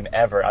time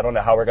ever. I don't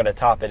know how we're going to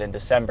top it in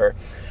December.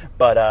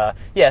 But,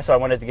 so I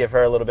wanted to give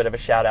her a little bit of a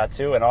shout out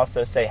too and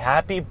also say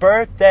happy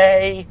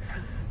birthday.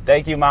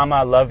 Thank you, Mama.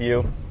 I love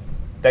you.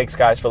 Thanks,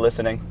 guys, for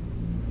listening.